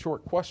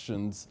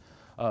questions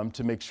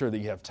to make sure that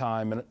you have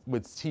time. And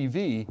with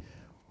TV,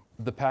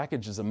 the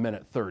package is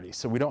 1:30.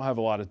 So we don't have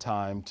a lot of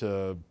time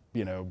to,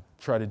 you know,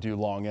 try to do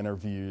long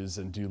interviews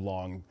and do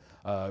long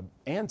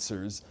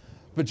answers,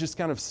 but just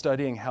kind of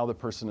studying how the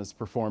person has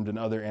performed in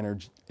other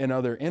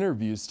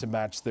interviews to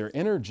match their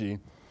energy.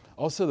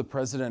 Also, the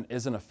president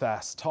isn't a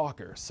fast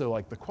talker, so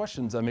like the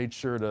questions, I made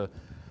sure to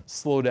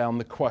slow down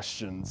the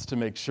questions to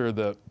make sure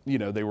that, you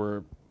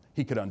know,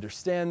 he could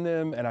understand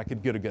them and I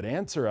could get a good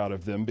answer out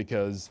of them,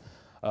 because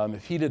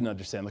If he didn't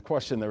understand the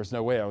question, there was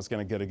no way I was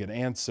going to get a good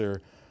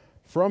answer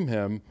from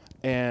him.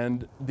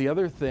 And the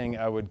other thing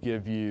I would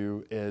give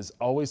you is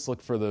always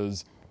look for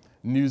those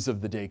news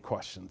of the day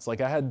questions.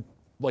 Like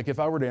if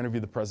I were to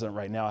interview the president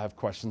right now, I have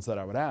questions that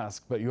I would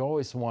ask, but you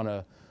always want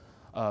to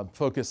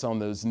focus on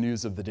those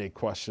news of the day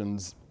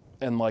questions.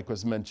 And like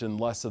was mentioned,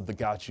 less of the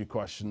got you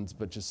questions,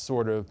 but just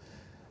sort of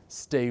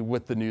stay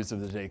with the news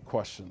of the day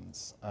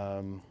questions.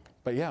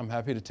 But yeah, I'm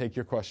happy to take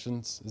your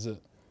questions. Is it?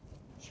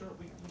 Sure,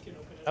 we can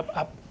open it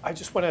up. I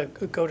just want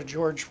to go to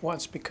George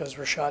once because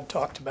Reshad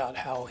talked about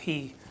how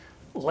he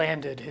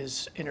landed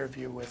his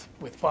interview with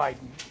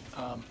Biden,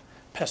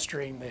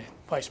 pestering the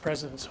vice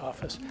president's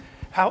office.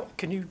 How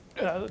can you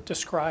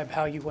describe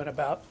how you went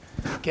about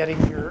getting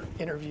your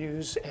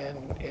interviews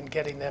and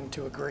getting them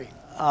to agree?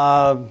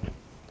 I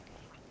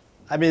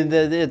mean,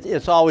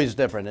 it's always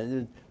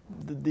different.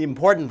 The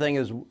important thing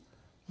is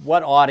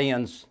what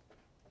audience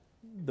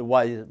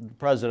the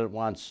president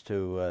wants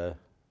to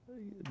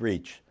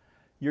reach.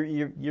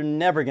 You're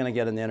never going to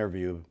get an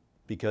interview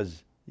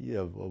because you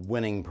have a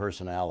winning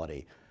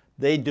personality.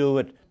 They do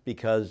it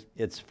because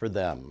it's for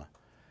them.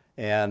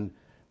 And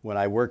when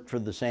I worked for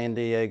the San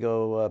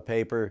Diego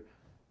paper,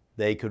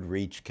 they could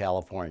reach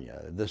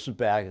California. This is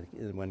back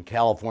when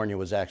California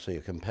was actually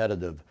a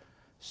competitive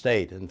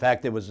state. In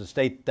fact, it was a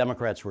state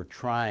Democrats were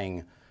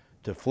trying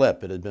to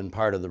flip. It had been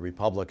part of the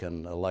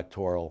Republican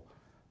electoral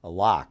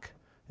lock,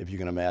 if you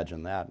can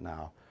imagine that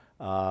now.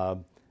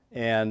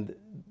 And,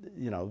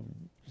 you know,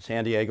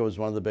 San Diego is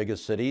one of the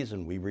biggest cities,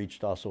 and we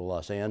reached also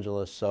Los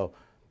Angeles, so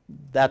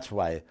that's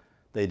why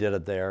they did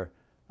it there.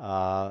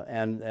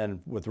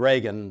 And with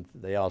Reagan,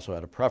 they also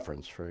had a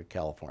preference for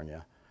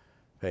California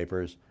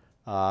papers.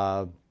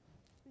 In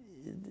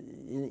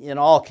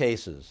all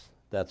cases,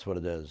 that's what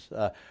it is.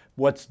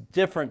 What's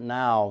different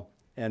now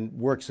and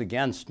works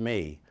against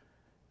me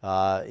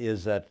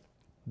is that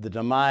the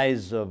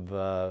demise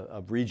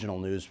of regional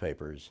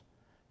newspapers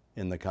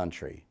in the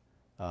country,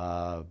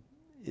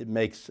 it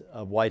makes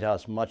a White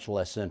House much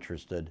less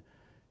interested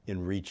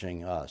in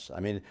reaching us.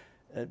 I mean,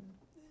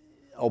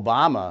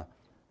 Obama,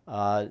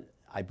 I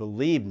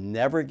believe,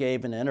 never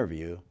gave an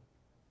interview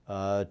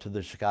to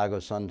the Chicago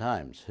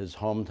Sun-Times, his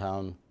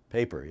hometown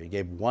paper. He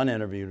gave one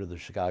interview to the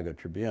Chicago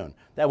Tribune.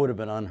 That would have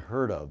been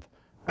unheard of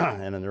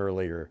in an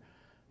earlier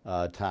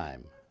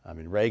time. I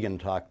mean, Reagan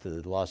talked to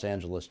the Los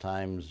Angeles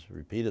Times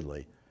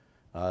repeatedly.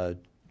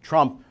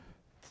 Trump,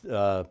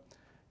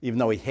 even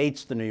though he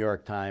hates the New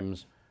York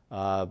Times,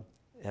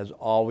 has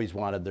always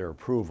wanted their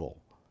approval.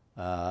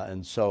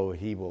 And so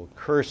he will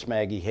curse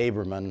Maggie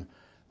Haberman,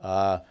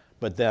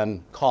 but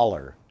then call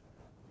her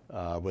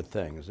with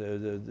things.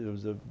 It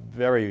was a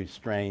very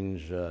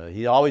strange,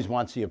 he always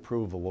wants the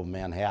approval of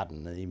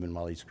Manhattan, even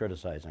while he's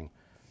criticizing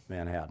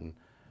Manhattan.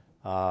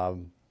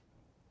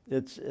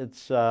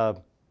 That's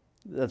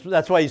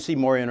why you see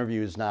more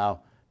interviews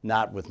now,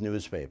 not with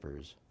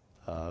newspapers,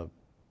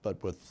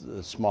 but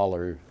with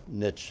smaller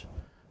niche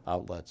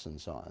outlets and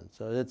so on.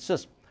 So it's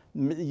just,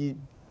 you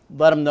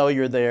let them know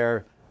you're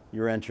there,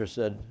 you're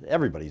interested.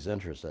 Everybody's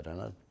interested in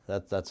it.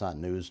 That's not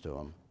news to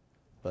them.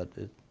 But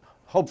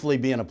hopefully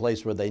be in a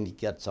place where they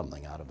get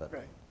something out of it.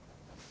 Right.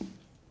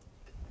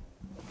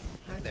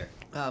 Hi there.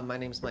 My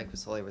name is Mike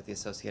Vasoli with the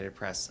Associated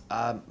Press.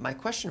 My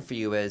question for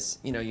you is,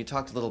 you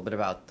talked a little bit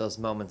about those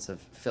moments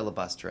of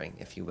filibustering,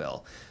 if you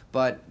will,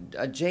 but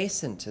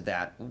adjacent to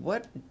that,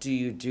 what do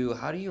you do,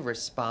 how do you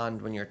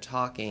respond when you're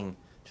talking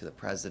to the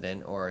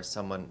president or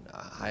someone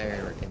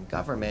higher in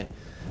government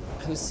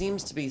who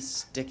seems to be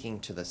sticking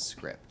to the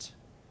script,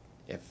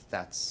 if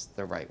that's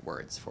the right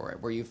words for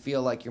it, where you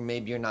feel like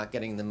you're not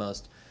getting the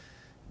most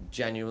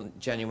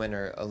genuine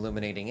or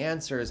illuminating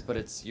answers, but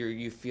it's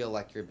you feel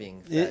like you're being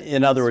fed.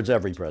 In other words,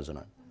 every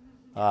president.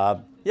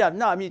 Yeah,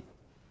 no, I mean,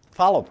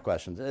 follow-up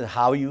questions,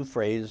 how you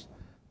phrase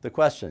the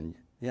question.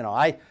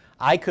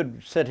 I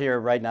could sit here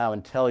right now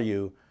and tell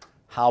you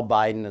how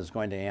Biden is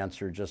going to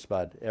answer just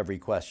about every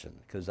question,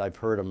 because I've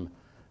heard him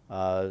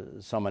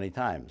so many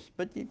times.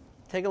 But you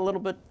take a little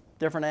bit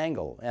different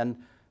angle and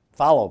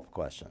follow-up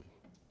question.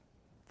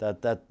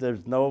 That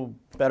there's no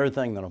better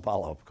thing than a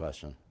follow-up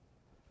question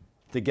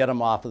to get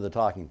them off of the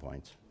talking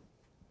points.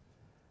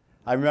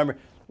 I remember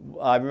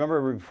a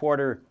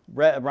reporter,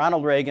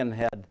 Ronald Reagan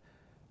had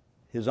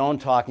his own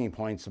talking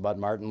points about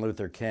Martin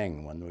Luther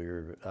King when we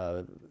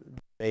were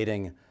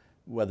debating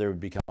whether it would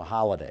become a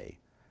holiday.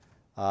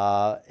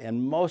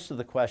 And most of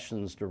the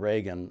questions to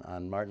Reagan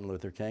on Martin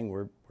Luther King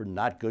were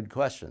not good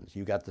questions.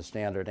 You got the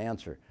standard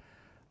answer.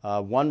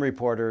 One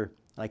reporter,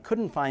 and I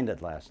couldn't find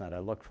it last night, I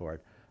looked for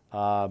it,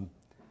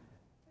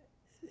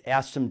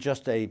 asked him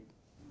just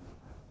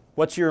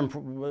what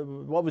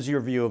was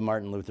your view of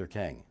Martin Luther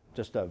King?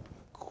 Just a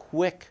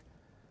quick,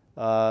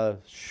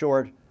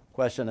 short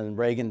question, and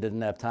Reagan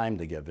didn't have time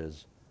to give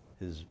his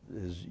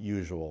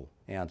usual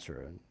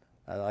answer.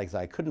 And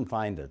I couldn't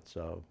find it,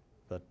 so,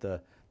 but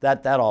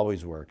that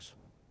always works.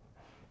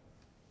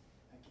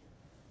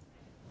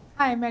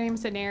 Hi, my name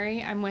is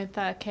Aneri. I'm with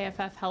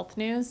KFF Health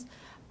News.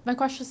 My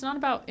question is not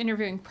about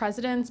interviewing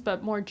presidents,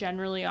 but more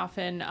generally,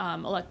 often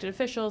elected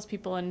officials,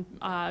 people in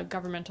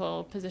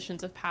governmental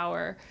positions of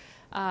power.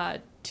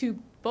 To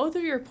both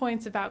of your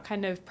points about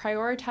kind of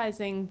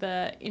prioritizing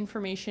the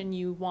information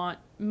you want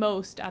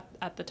most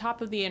at the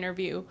top of the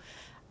interview,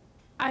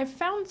 I've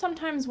found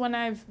sometimes when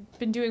I've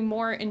been doing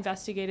more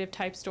investigative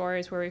type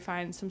stories where we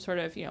find some sort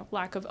of,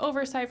 lack of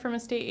oversight from a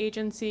state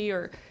agency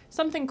or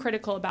something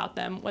critical about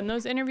them, when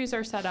those interviews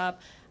are set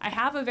up, I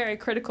have a very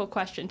critical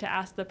question to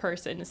ask the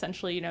person.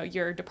 Essentially,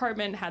 your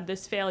department had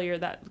this failure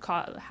that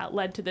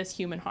led to this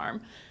human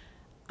harm.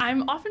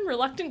 I'm often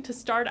reluctant to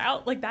start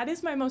out, that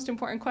is my most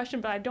important question,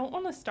 but I don't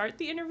want to start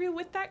the interview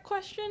with that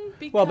question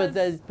because... Well,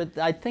 but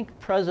I think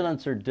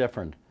presidents are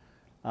different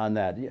on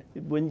that.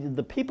 When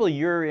the people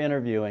you're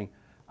interviewing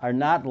are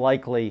not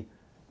likely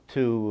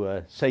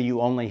to say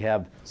you only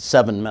have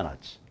 7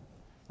 minutes.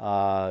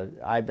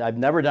 I've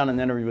never done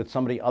an interview with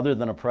somebody other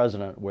than a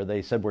president where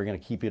they said we're going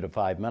to keep you to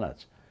 5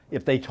 minutes.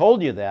 If they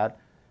told you that,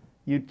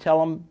 you'd tell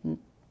them,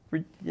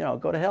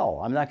 go to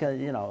hell. I'm not going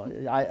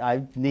to,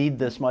 I need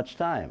this much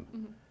time.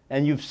 Mm-hmm.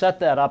 And you've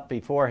set that up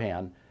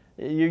beforehand.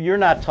 You're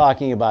not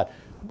talking about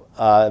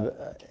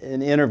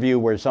an interview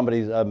where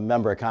a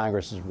member of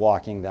Congress is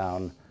walking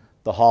down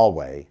the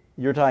hallway.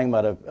 You're talking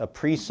about a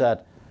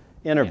preset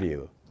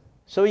interview. Yeah.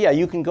 So yeah,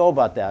 you can go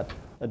about that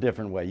a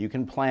different way. You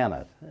can plan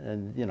it,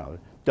 and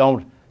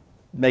don't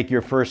make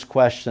your first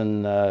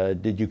question,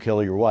 did you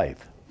kill your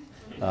wife?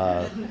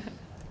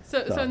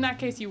 So in that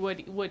case, you would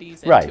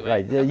ease into it.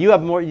 Right. You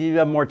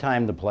have more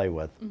time to play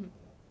with. Mm-hmm.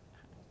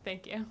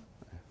 Thank you.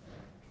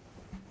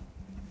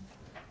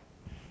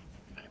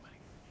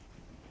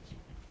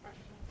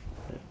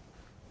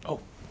 Oh,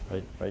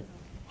 right. We'll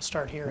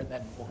start here and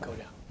then we'll go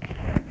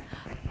down.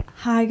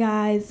 Hi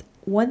guys.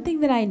 One thing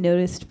that I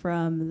noticed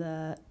from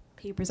the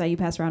papers that you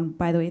passed around,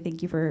 by the way,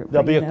 thank you for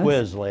There'll be a those.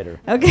 quiz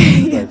later. Okay.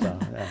 Yeah.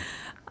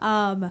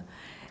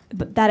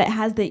 But that it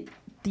has the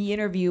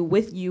interview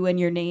with you and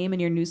your name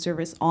and your news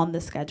service on the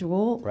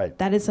schedule. Right.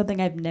 That is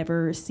something I've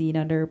never seen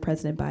under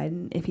President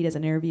Biden. If he does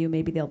an interview,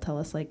 maybe they'll tell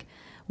us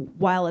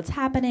while it's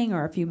happening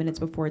or a few minutes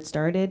before it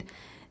started.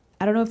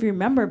 I don't know if you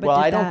remember, but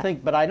I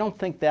don't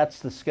think that's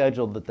the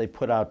schedule that they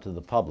put out to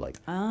the public.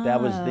 Oh. That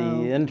was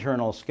the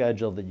internal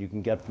schedule that you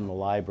can get from the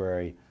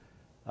library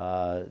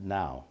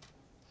now.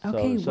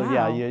 Okay, so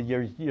wow. Yeah,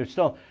 you're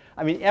still.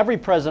 I mean, every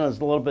president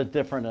is a little bit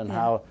different in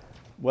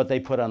what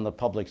they put on the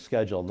public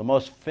schedule. The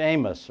most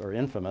famous or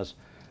infamous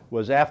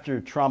was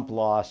after Trump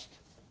lost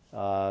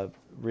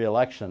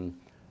re-election.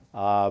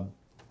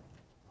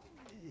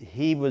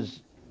 He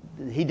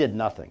did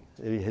nothing.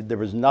 There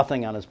was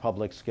nothing on his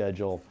public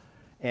schedule.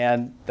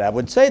 And that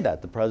would say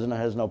that the president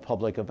has no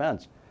public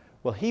events.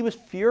 Well, he was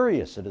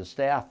furious at his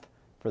staff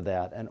for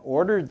that and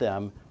ordered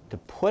them to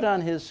put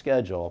on his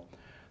schedule,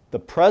 the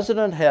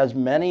president has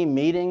many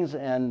meetings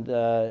and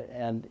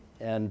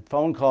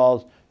phone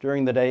calls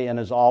during the day and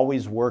is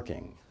always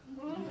working.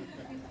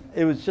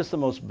 It was just the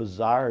most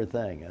bizarre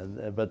thing.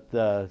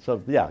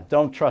 So yeah,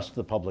 don't trust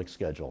the public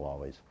schedule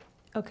always.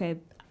 Okay.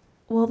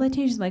 Well, that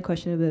changes my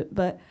question a bit,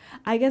 but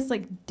I guess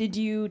did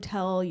you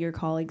tell your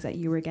colleagues that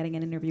you were getting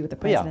an interview with the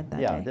president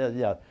that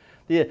day?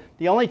 Yeah.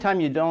 The only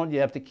time you don't, you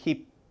have to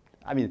keep,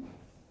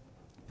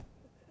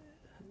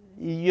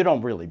 you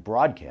don't really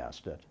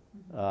broadcast it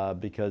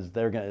because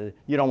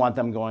you don't want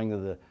them going to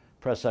the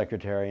press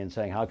secretary and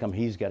saying, how come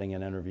he's getting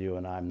an interview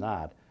and I'm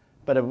not?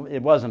 But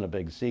it wasn't a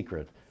big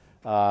secret.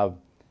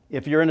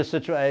 If you're in a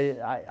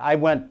situation, I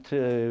went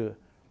to,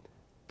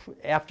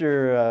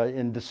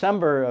 in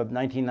December of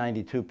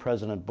 1992,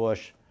 President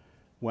Bush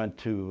went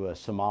to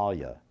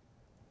Somalia.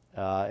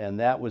 And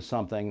that was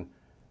something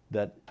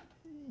that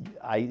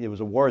it was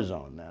a war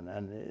zone then,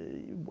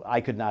 and I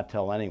could not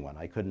tell anyone.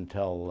 I couldn't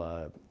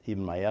tell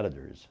even my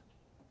editors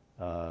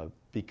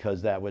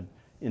because that would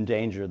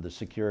endanger the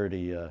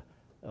security of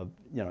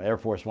Air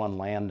Force One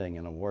landing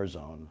in a war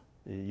zone.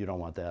 You don't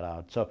want that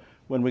out. So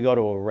when we go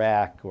to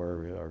Iraq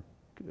or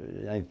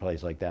any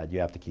place like that, you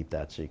have to keep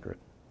that secret.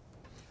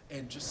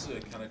 And just to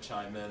kind of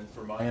chime in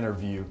for my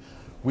interview,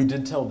 we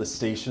did tell the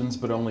stations,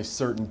 but only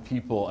certain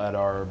people at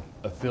our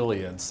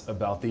affiliates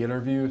about the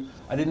interview.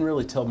 I didn't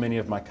really tell many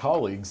of my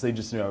colleagues. They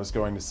just knew I was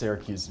going to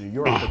Syracuse, New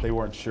York, but they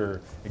weren't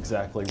sure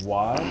exactly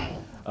why.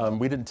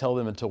 We didn't tell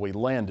them until we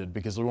landed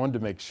because we wanted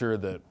to make sure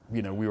that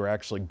we were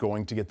actually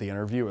going to get the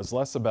interview. It was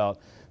less about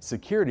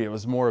security. It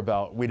was more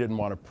about we didn't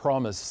want to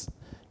promise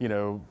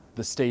the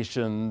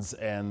stations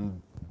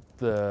and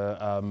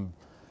the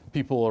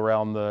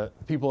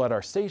people at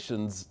our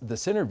stations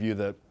this interview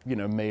that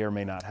may or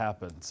may not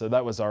happen. So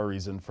that was our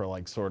reason for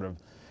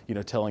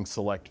telling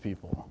select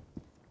people.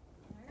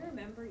 I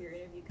remember your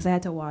interview because I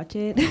had to watch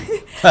it.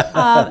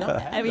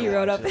 You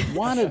wrote up.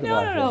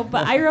 No,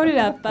 but I wrote it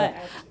up. But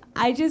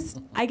I guess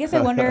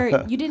I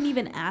wonder, you didn't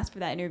even ask for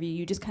that interview.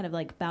 You just kind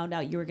of found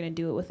out you were going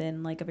to do it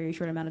within a very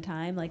short amount of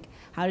time.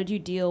 How did you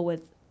deal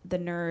with the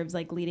nerves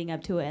like leading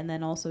up to it, and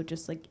then also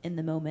just like in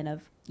the moment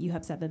of you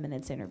have 7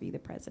 minutes to interview the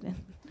president?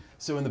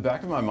 So in the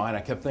back of my mind,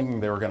 I kept thinking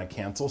they were going to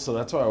cancel, so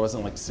that's why I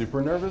wasn't like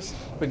super nervous,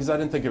 because I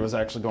didn't think it was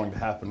actually going to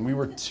happen. We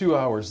were 2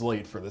 hours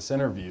late for this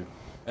interview,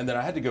 and then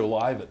I had to go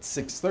live at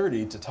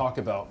 6:30 to talk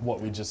about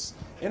what we just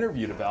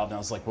interviewed about, and I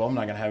was like, well, I'm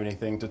not going to have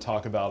anything to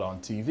talk about on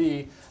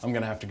TV. I'm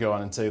going to have to go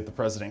on and say that the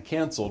president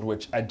canceled,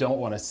 which I don't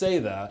want to say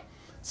that.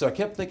 So I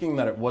kept thinking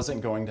that it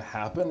wasn't going to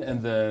happen,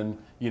 and then,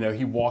 you know,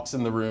 he walks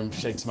in the room,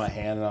 shakes my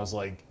hand, and I was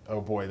like, oh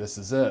boy, this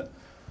is it.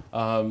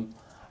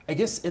 I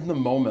guess in the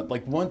moment,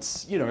 like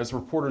once, you know, as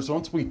reporters,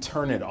 once we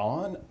turn it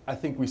on, I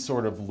think we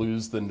sort of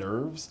lose the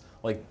nerves.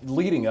 Like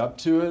leading up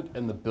to it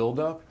and the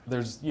build-up,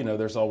 there's, you know,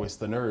 there's always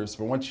the nerves,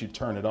 but once you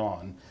turn it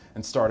on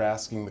and start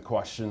asking the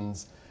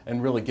questions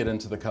and really get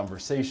into the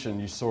conversation,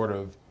 you sort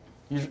of,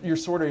 you're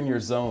sort of in your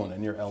zone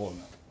and your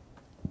element.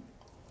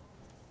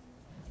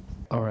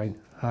 All right.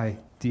 Hi,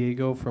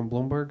 Diego from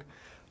Bloomberg.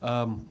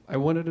 I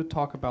wanted to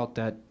talk about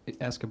that,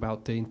 ask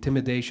about the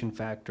intimidation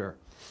factor.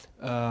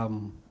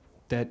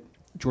 That,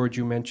 George,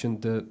 you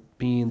mentioned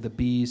being the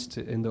beast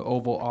in the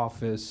Oval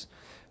Office,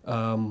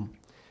 in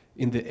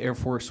the Air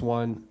Force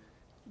One.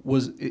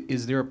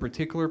 Is there a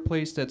particular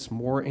place that's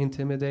more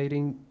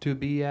intimidating to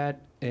be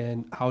at,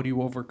 and how do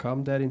you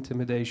overcome that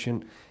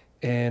intimidation?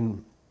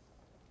 And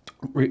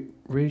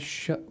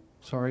Reshad,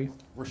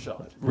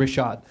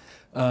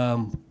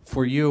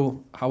 for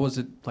you, how was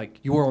it, like,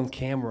 you were on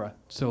camera,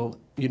 so,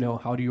 you know,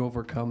 how do you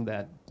overcome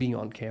that, being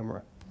on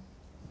camera?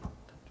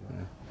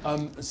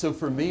 So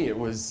for me, it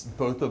was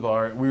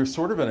we were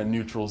sort of in a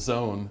neutral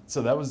zone,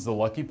 so that was the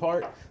lucky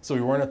part. So we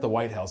weren't at the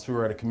White House, we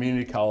were at a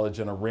community college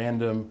in a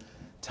random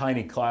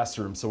tiny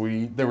classroom, so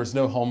there was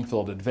no home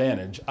field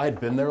advantage. I'd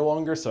been there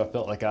longer, so I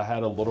felt like I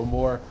had a little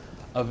more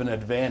of an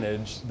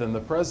advantage than the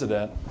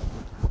president,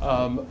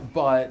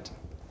 but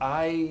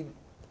I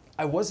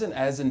wasn't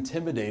as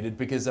intimidated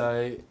because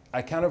I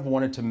kind of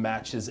wanted to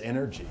match his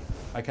energy.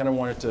 I kind of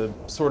wanted to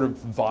sort of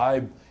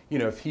vibe. You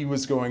know, if he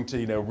was going to,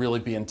 you know, really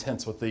be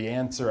intense with the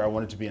answer, I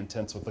wanted to be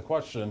intense with the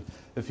question.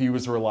 If he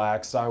was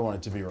relaxed, I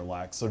wanted to be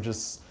relaxed. So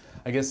just,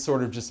 I guess,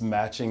 sort of just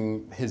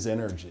matching his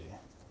energy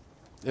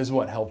is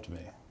what helped me.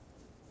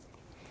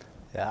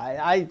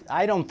 Yeah,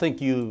 I don't think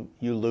you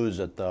lose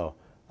it, though.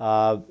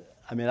 I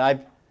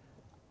mean,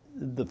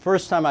 the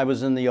first time I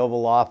was in the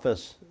Oval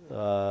Office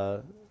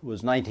was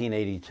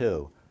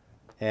 1982,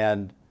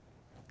 and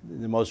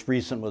the most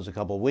recent was a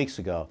couple of weeks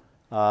ago.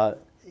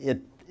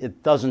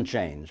 It doesn't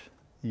change.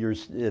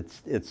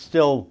 It's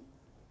still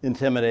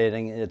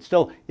intimidating. It's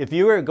still, if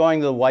you were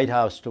going to the White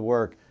House to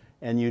work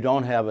and you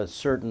don't have a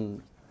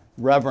certain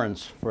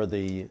reverence for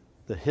the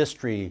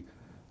history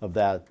of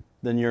that,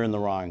 then you're in the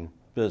wrong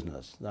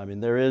business. I mean,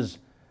 there is,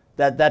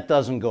 that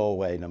doesn't go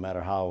away no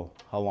matter how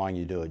long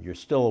you do it. You're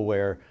still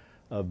aware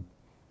of,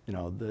 you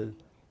know,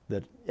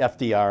 that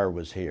FDR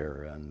was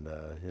here, and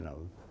you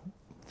know,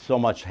 so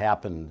much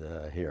happened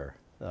here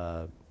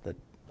that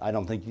I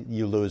don't think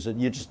you lose it.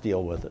 You just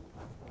deal with it.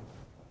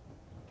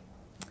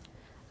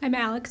 I'm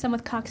Alex. I'm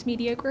with Cox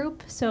Media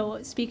Group.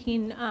 So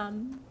speaking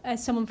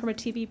as someone from a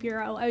TV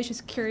bureau, I was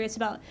just curious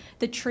about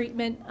the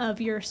treatment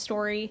of your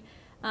story.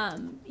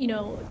 You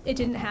know, it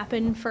didn't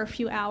happen for a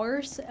few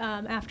hours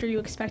after you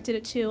expected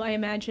it to. I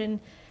imagine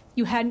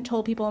you hadn't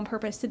told people on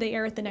purpose. Did they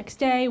air it the next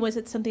day? Was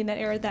it something that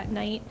aired that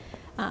night?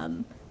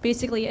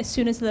 Basically, as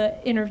soon as the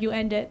interview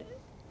ended,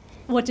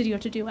 what did you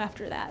have to do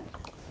after that?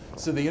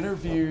 So the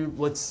interview,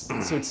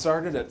 so it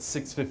started at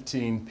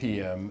 6:15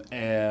 p.m.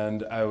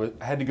 and I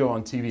had to go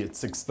on TV at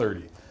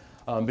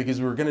 6:30 because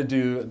we were going to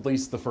do at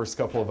least the first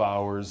couple of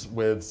hours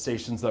with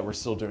stations that were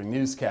still doing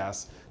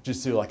newscasts,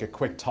 just do like a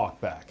quick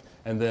talk back,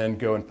 and then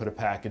go and put a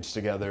package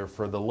together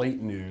for the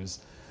late news.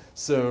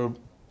 So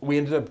we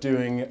ended up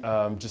doing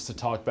just a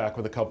talk back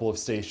with a couple of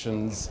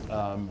stations,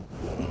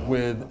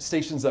 with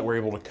stations that were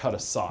able to cut a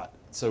SOT.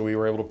 So we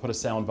were able to put a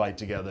sound bite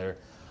together.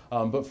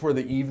 But for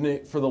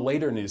the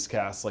later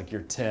newscasts, like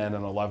your 10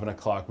 and 11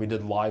 o'clock, we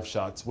did live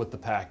shots with the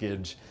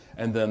package,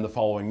 and then the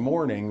following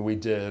morning we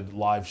did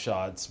live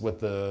shots with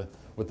the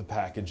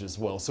package as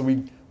well. So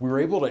we were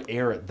able to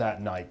air it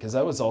that night, because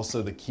that was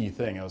also the key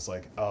thing. I was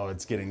like, oh,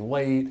 it's getting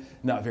late.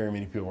 Not very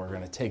many people are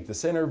going to take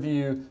this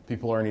interview.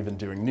 People aren't even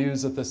doing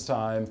news at this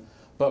time.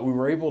 But we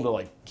were able to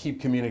like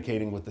keep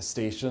communicating with the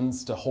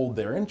stations to hold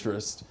their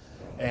interest.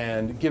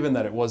 And given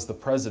that it was the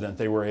president,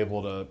 they were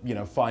able to, you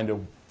know,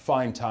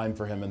 find time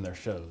for him in their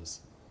shows.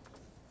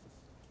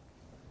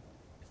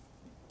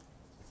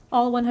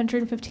 All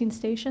 115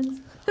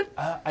 stations?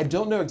 I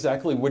don't know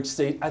exactly which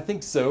state. I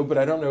think so, but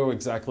I don't know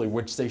exactly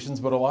which stations.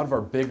 But a lot of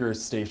our bigger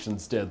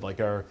stations did, like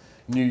our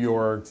New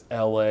York,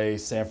 LA,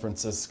 San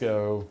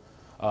Francisco,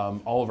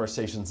 all of our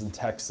stations in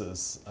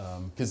Texas,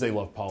 because they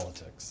love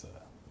politics.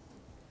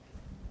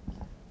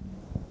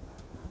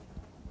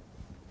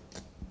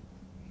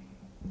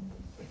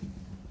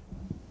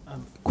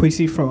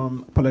 Kwesi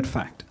from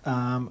PolitiFact.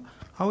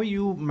 How are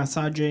you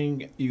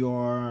massaging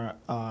your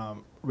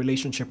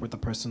relationship with the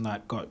person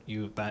that got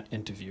you that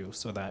interview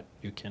so that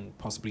you can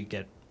possibly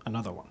get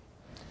another one?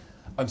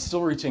 I'm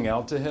still reaching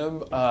out to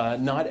him,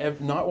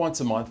 not once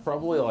a month,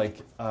 probably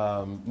like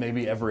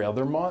maybe every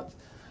other month.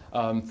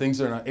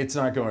 It's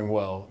not going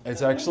well.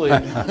 It's actually,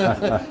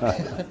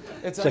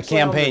 it's a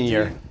campaign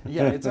year.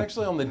 Yeah, it's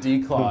actually on the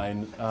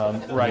decline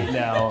right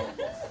now.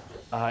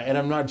 And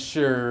I'm not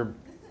sure,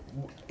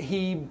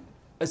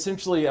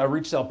 essentially, I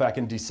reached out back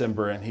in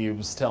December and he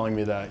was telling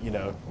me that,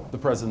 the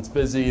president's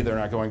busy, they're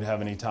not going to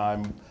have any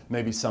time,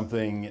 maybe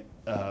something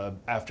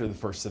after the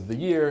first of the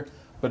year.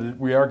 But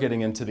we are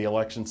getting into the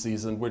election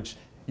season, which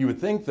you would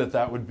think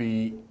that would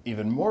be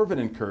even more of an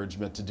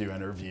encouragement to do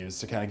interviews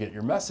to kind of get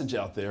your message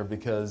out there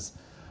because,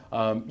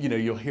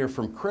 you'll hear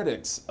from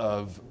critics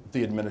of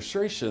the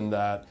administration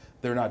that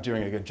they're not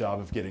doing a good job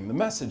of getting the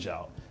message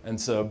out. And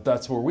so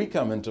that's where we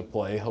come into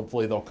play.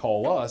 Hopefully they'll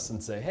call us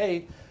and say,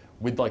 hey,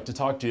 we'd like to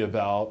talk to you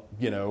about,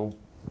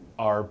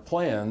 our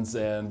plans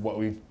and what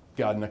we've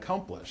gotten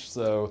accomplished.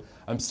 So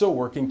I'm still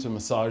working to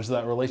massage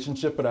that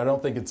relationship, but I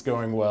don't think it's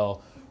going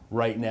well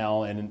right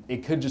now, and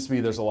it could just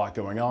be there's a lot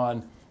going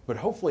on. But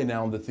hopefully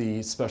now that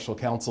the special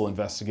counsel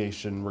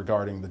investigation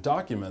regarding the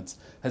documents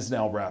has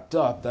now wrapped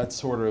up, that's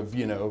sort of,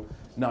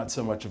 not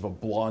so much of a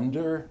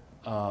blunder.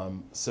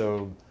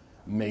 So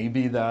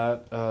maybe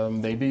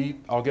maybe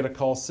I'll get a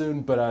call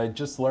soon, but I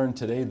just learned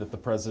today that the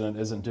president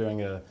isn't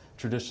doing a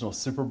traditional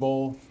Super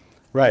Bowl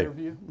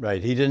interview.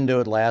 Right. He didn't do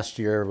it last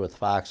year with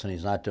Fox, and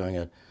he's not doing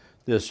it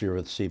this year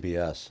with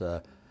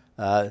CBS.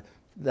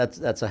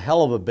 That's a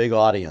hell of a big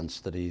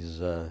audience that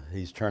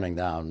he's turning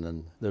down,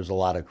 and there's a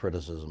lot of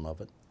criticism of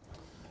it.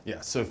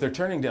 Yeah. So if they're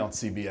turning down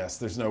CBS,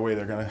 there's no way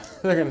they're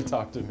gonna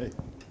talk to me.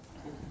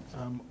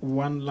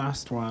 One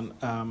last one.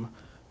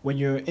 When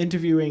you're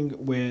interviewing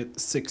with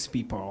 6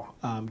 people,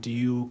 do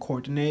you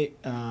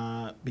coordinate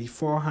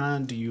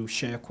beforehand? Do you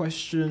share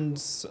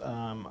questions?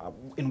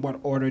 In what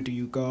order do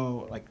you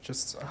go? Like,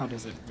 just how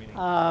does it really?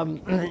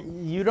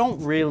 You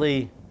don't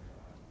really.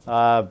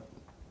 I've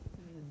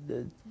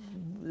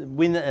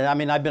been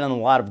in a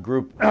lot of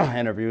group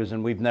interviews,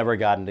 and we've never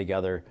gotten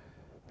together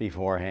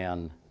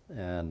beforehand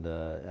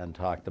and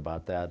talked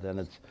about that. And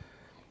it's,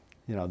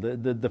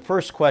 the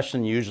first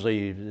question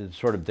usually is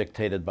sort of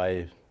dictated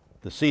by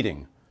the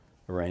seating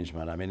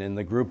arrangement. I mean, in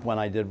the group when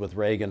I did with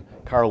Reagan,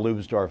 Carl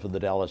Lubsdorff of the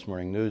Dallas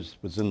Morning News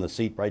was in the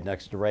seat right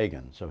next to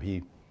Reagan, so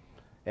he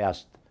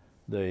asked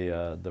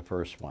the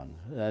first one.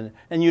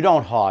 And you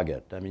don't hog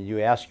it. I mean,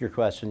 you ask your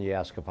question, you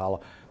ask a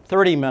follow-up.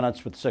 30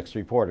 minutes with 6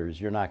 reporters,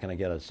 you're not going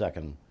to get a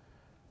second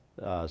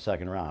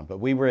round. But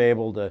we were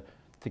able to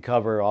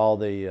cover all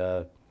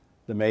the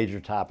major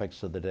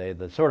topics of the day.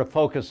 The sort of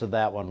focus of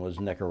that one was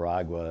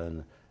Nicaragua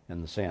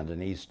and the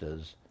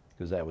Sandinistas,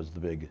 because that was the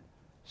big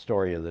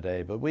story of the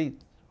day. But we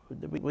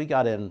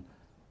got in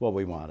what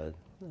we wanted.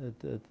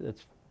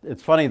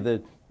 It's funny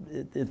that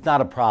it's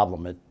not a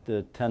problem.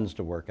 It tends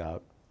to work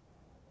out.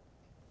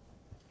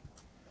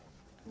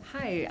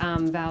 Hi,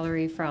 I'm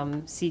Valerie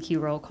from CQ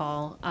Roll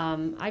Call.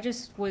 I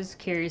just was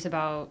curious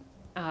about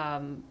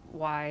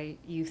why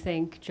you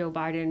think Joe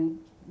Biden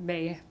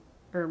may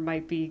or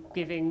might be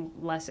giving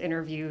less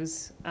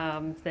interviews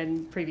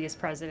than previous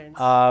presidents.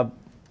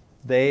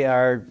 They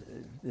are,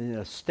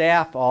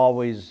 staff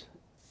always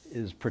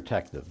is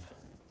protective,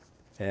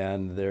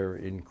 and they're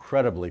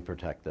incredibly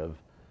protective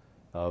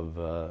of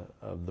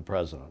the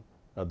president,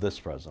 of this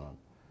president.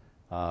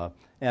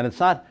 And it's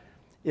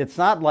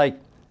not like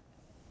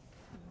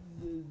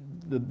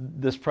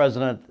this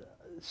president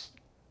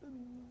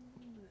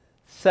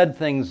said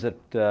things that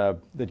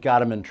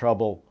got him in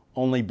trouble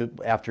only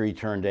after he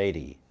turned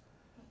 80.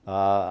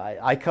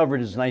 I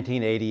covered his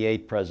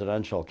 1988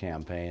 presidential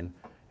campaign,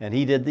 and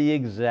he did the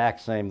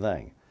exact same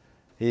thing.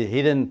 He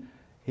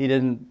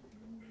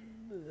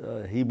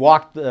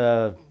walked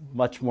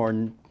much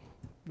more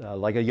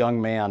like a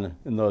young man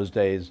in those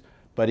days,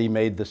 but he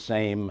made the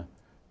same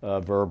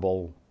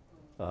verbal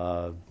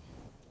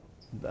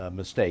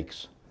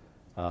mistakes.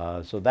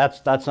 So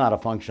that's not a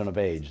function of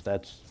age.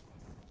 That's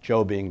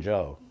Joe being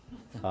Joe.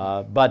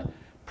 But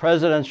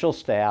presidential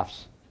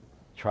staffs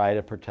try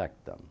to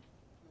protect them,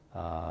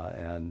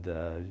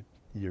 and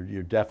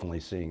you're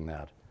definitely seeing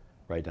that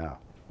right now.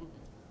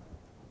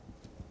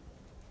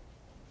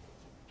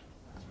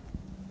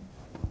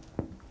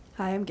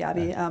 Hi, I'm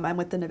Gabby. I'm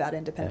with the Nevada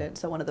Independent,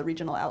 so one of the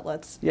regional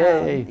outlets.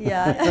 Yay!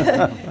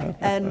 Yeah,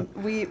 and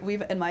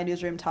we've in my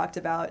newsroom talked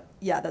about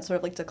that sort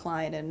of like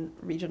decline in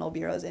regional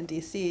bureaus in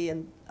DC,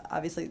 and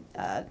obviously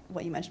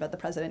what you mentioned about the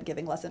president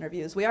giving less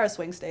interviews. We are a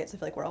swing state, so I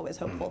feel like we're always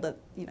hopeful that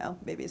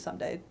maybe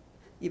someday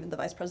even the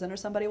vice president or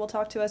somebody will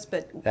talk to us.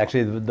 But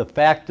actually, the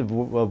fact of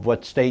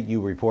what state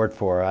you report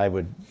for, I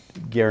would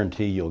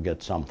guarantee you'll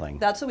get something.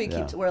 That's what we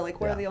keep. We're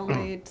the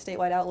only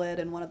statewide outlet,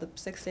 and one of the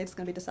 6 states is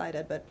going to be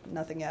decided, but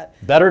nothing yet.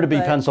 Better to be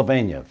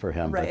Pennsylvania for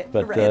him, right?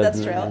 But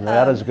that's true.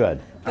 That is good.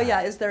 But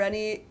yeah, is there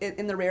any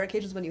in the rare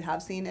occasions when you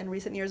have seen in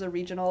recent years a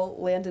regional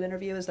landed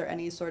interview? Is there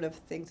any sort of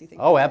things you think?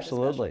 Oh,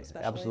 absolutely,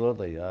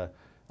 absolutely.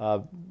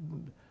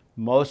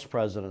 Most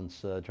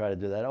presidents try to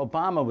do that.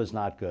 Obama was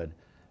not good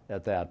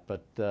at that,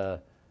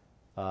 but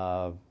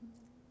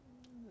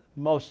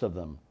most of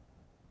them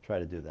try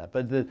to do that.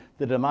 But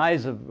the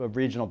demise of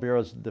regional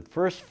bureaus, the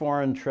first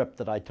foreign trip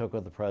that I took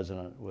with the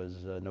president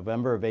was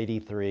November of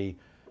 '83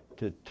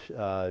 to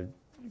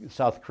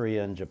South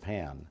Korea and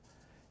Japan.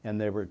 And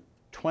there were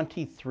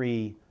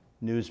 23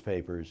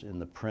 newspapers in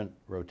the print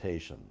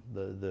rotation.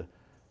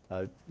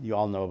 You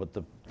all know what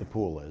the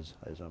pool is.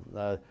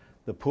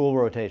 The pool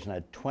rotation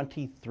had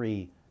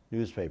 23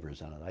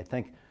 newspapers in it. I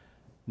think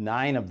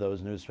 9 of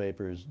those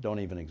newspapers don't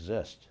even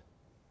exist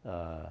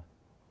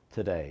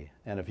today.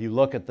 And if you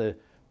look at the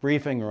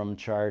briefing room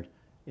chart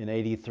in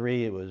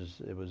 '83, it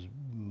was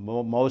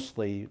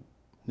mostly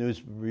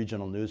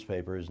regional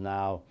newspapers.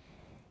 Now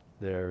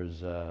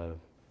there's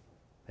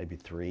maybe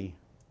 3.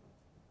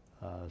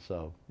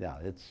 So yeah,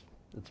 it's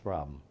a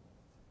problem.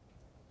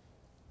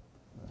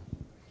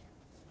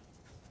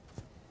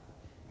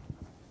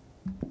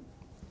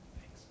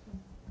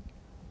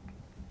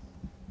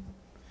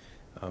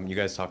 You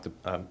guys talked,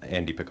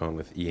 Andy Picone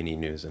with E&E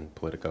News and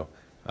Politico.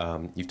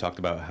 You've talked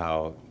about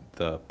how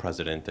the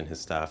president and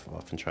his staff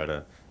often try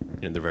to,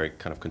 they're very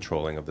kind of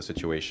controlling of the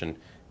situation.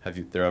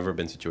 Have there ever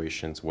been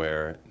situations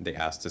where they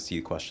ask to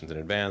see questions in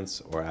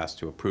advance or ask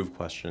to approve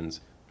questions?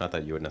 Not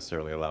that you would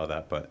necessarily allow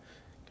that, but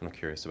I'm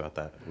curious about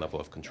that level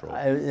of control.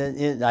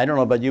 I don't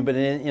know about you, but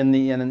in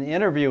an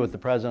interview with the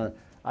president,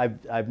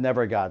 I've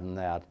never gotten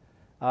that.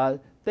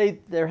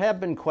 There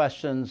have been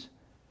questions,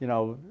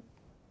 you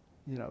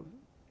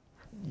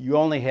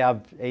only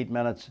have 8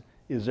 minutes.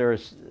 Is there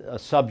a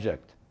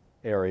subject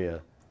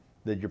area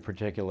that you're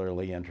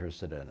particularly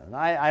interested in? And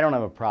I don't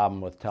have a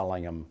problem with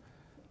telling them,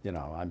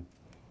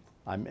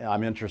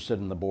 I'm interested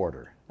in the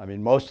border. I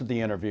mean, most of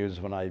the interviews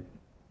when I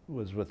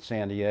was with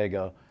San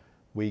Diego,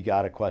 we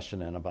got a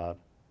question in about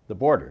the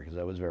border because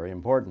that was very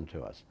important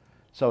to us.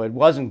 So it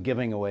wasn't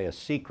giving away a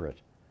secret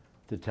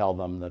to tell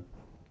them that,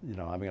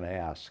 I'm going to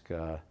ask,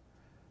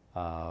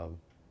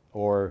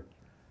 or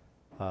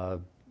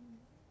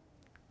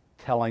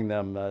telling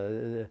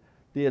them.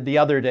 The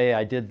other day,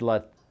 I did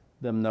let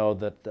them know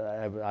that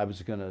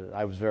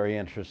I was very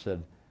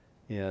interested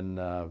in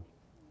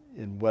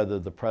whether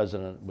the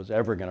president was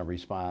ever going to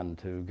respond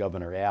to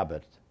Governor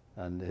Abbott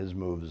and his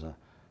moves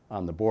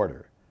on the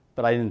border,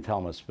 but I didn't tell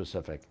him a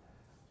specific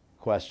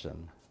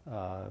question.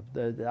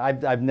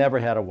 I've never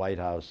had a White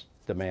House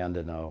demand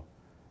to know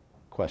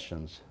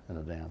questions in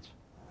advance.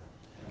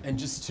 And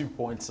just 2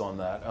 points on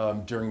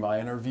that. During my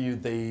interview,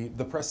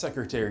 the press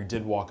secretary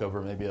did walk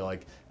over maybe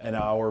like an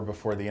hour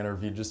before the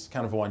interview, just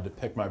kind of wanted to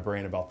pick my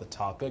brain about the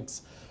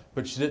topics,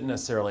 but she didn't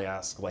necessarily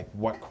ask like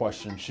what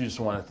questions. She just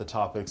wanted the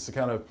topics to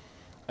kind of,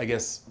 I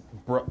guess,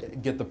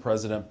 get the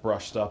president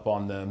brushed up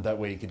on them. That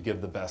way he could give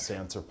the best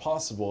answer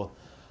possible.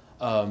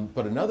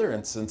 But another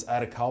instance, I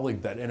had a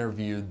colleague that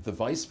interviewed the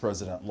vice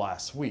president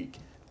last week,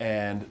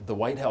 and the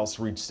White House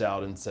reached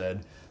out and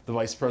said, the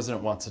vice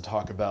president wants to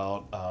talk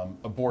about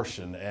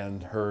abortion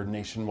and her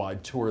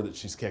nationwide tour that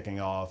she's kicking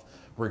off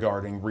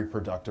regarding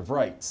reproductive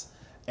rights.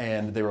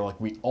 And they were like,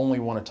 we only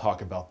want to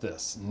talk about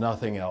this,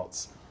 nothing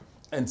else.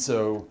 And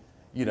so,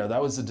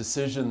 that was a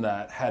decision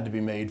that had to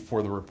be made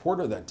for the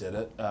reporter that did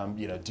it.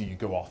 Do you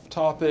go off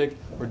topic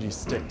or do you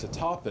stick to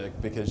topic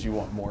because you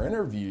want more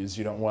interviews?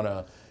 You don't want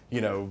to,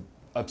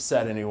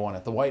 upset anyone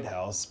at the White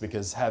House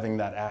because having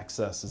that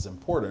access is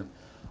important.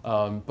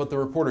 But the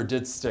reporter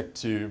did stick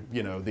to,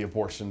 the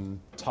abortion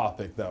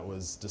topic that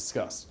was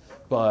discussed.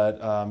 But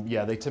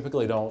yeah, they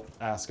typically don't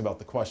ask about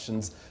the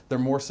questions. They're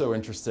more so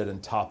interested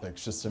in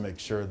topics just to make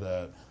sure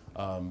that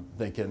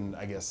they can,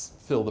 I guess,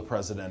 fill the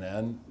president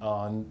in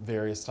on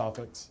various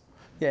topics.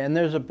 Yeah, and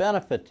there's a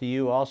benefit to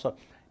you also.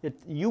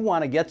 You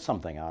want to get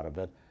something out of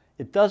it.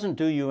 It doesn't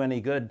do you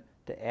any good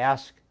to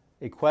ask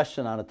a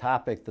question on a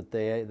topic that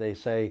they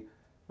say,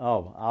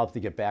 oh, I'll have to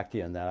get back to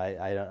you on that.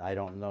 I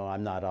don't know.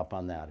 I'm not up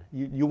on that.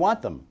 You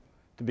want them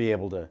to be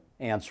able to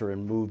answer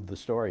and move the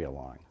story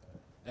along.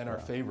 And our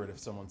favorite, if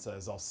someone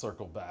says, I'll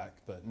circle back,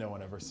 but no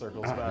one ever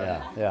circles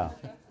back. Yeah.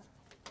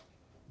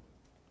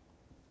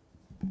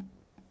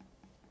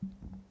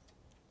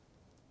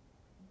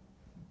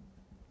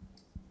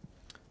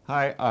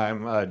 Hi,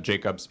 I'm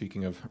Jacob,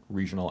 speaking of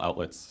regional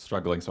outlets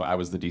struggling. So I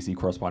was the DC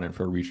correspondent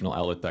for a regional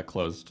outlet that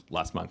closed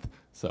last month.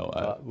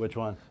 So which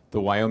one? The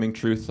Wyoming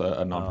Truth,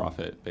 a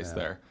nonprofit based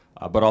there.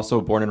 But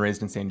also born and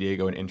raised in San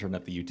Diego and interned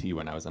at the UT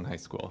when I was in high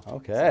school.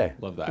 Okay.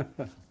 So, love that.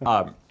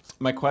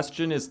 My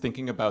question is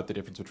thinking about the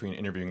difference between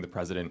interviewing the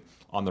president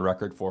on the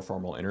record for a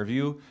formal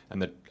interview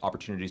and the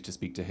opportunities to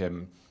speak to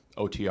him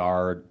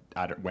OTR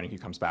when he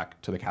comes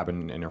back to the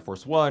cabin in Air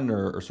Force One,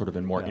 or sort of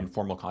in more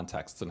informal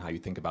contexts, and how you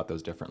think about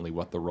those differently,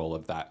 what the role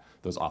of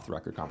those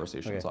off-the-record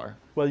conversations are.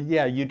 Well,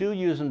 yeah, you do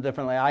use them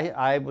differently.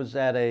 I was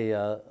at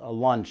a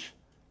lunch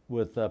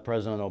with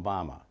President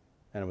Obama,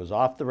 and it was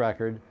off the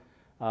record,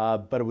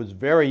 but it was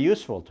very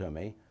useful to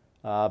me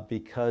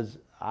because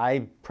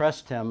I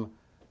pressed him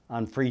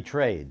on free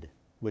trade,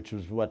 which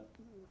was what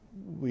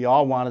we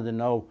all wanted to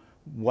know,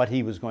 what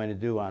he was going to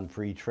do on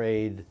free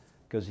trade,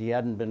 because he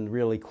hadn't been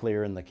really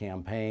clear in the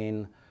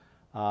campaign.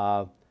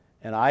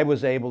 And I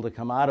was able to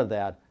come out of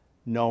that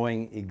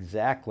knowing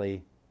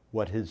exactly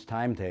what his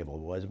timetable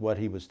was, what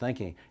he was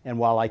thinking. And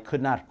while I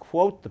could not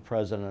quote the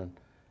president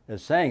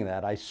as saying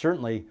that, I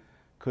certainly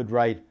could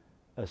write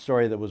a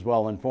story that was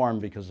well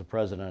informed because the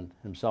president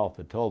himself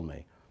had told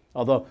me.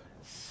 Although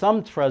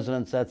some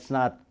presidents, that's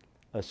not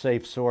a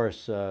safe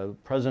source.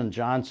 President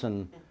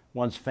Johnson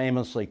once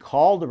famously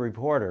called a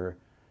reporter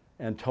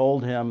and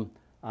told him,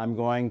 I'm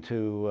going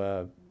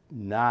to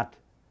not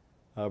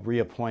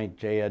reappoint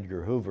J.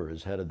 Edgar Hoover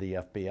as head of the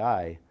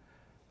FBI.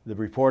 The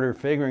reporter,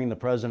 figuring the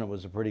president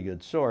was a pretty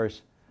good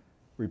source,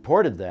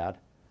 reported that,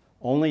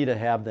 only to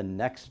have the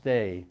next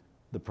day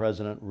the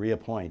president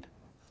reappoint.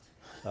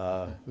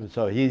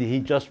 So he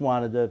just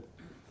wanted to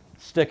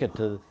stick it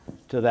to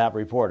that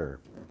reporter.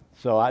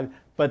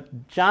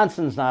 But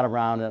Johnson's not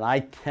around, and I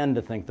tend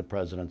to think the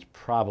president's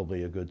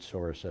probably a good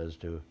source as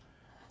to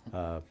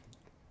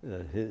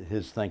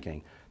his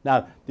thinking.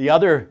 Now, the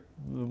other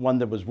one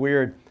that was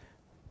weird,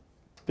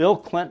 Bill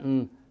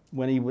Clinton,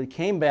 when he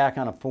came back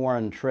on a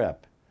foreign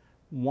trip,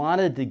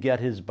 wanted to get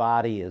his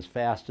body as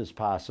fast as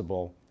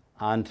possible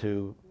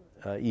onto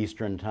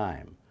Eastern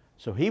time.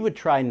 So he would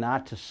try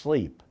not to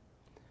sleep.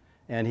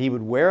 And he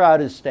would wear out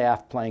his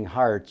staff playing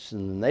hearts,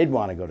 and they'd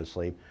want to go to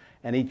sleep.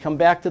 And he'd come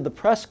back to the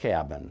press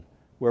cabin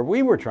where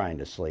we were trying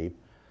to sleep,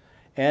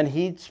 and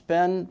he'd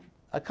spend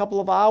a couple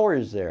of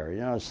hours there, you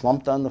know,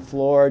 slumped on the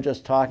floor,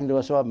 just talking to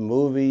us about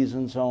movies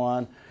and so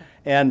on.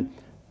 And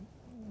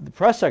the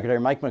press secretary,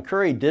 Mike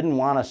McCurry, didn't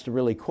want us to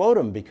really quote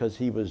him because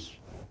he was,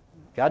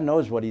 God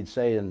knows what he'd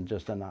say in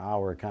just an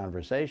hour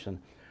conversation.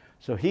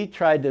 So he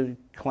tried to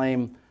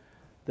claim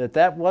that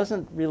that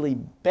wasn't really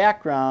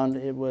background,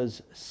 it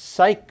was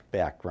psych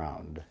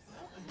background,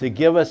 to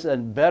give us a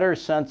better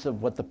sense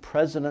of what the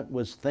president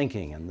was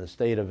thinking and the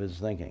state of his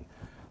thinking.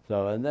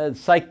 So, and the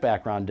psych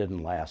background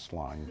didn't last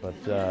long, but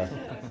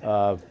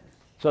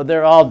so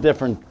they're all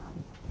different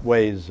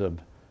ways of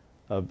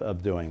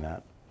doing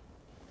that.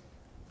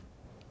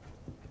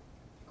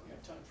 We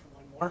have time for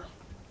one more.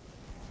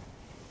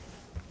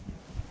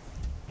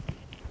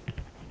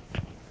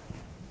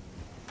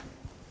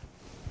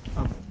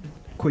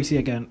 Kwesi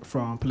again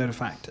from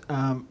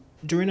PolitiFact.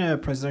 During a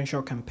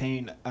presidential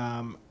campaign,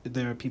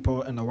 there are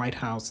people in the White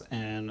House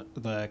and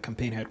the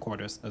campaign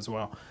headquarters as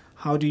well.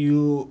 How do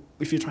you,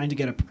 if you're trying to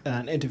get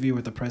an interview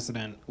with the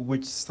president,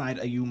 which side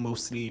are you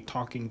mostly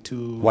talking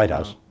to? White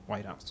House.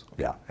 White House.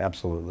 Okay. Yeah,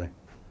 absolutely.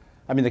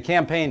 I mean, the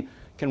campaign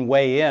can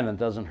weigh in. It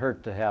doesn't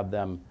hurt to have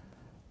them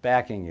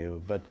backing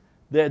you, but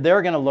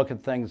they're going to look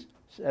at things.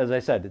 As I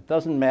said, it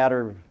doesn't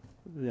matter,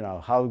 you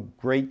know, how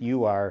great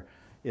you are.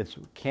 It's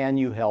can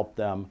you help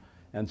them?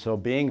 And so,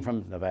 being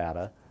from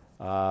Nevada,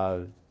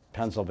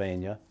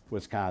 Pennsylvania,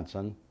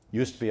 Wisconsin,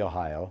 used to be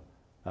Ohio.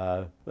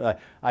 I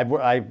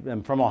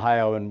am from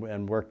Ohio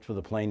and worked for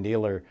the Plain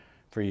Dealer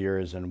for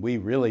years, and we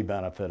really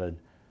benefited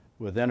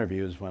with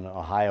interviews when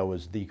Ohio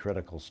was the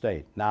critical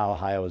state. Now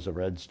Ohio is a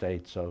red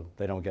state, so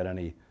they don't get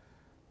any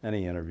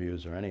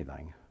interviews or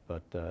anything.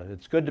 But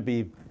it's good to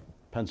be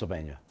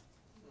Pennsylvania,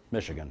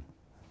 Michigan.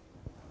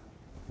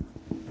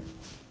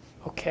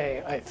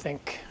 Okay, I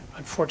think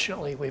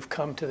unfortunately we've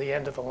come to the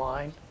end of the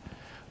line,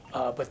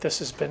 but this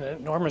has been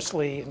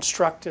enormously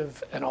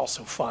instructive and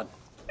also fun.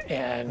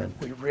 And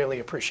we really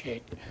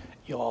appreciate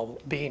you all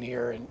being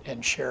here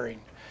and sharing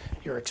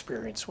your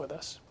experience with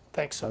us.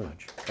 Thanks so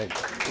much. Thank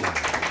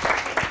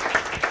you.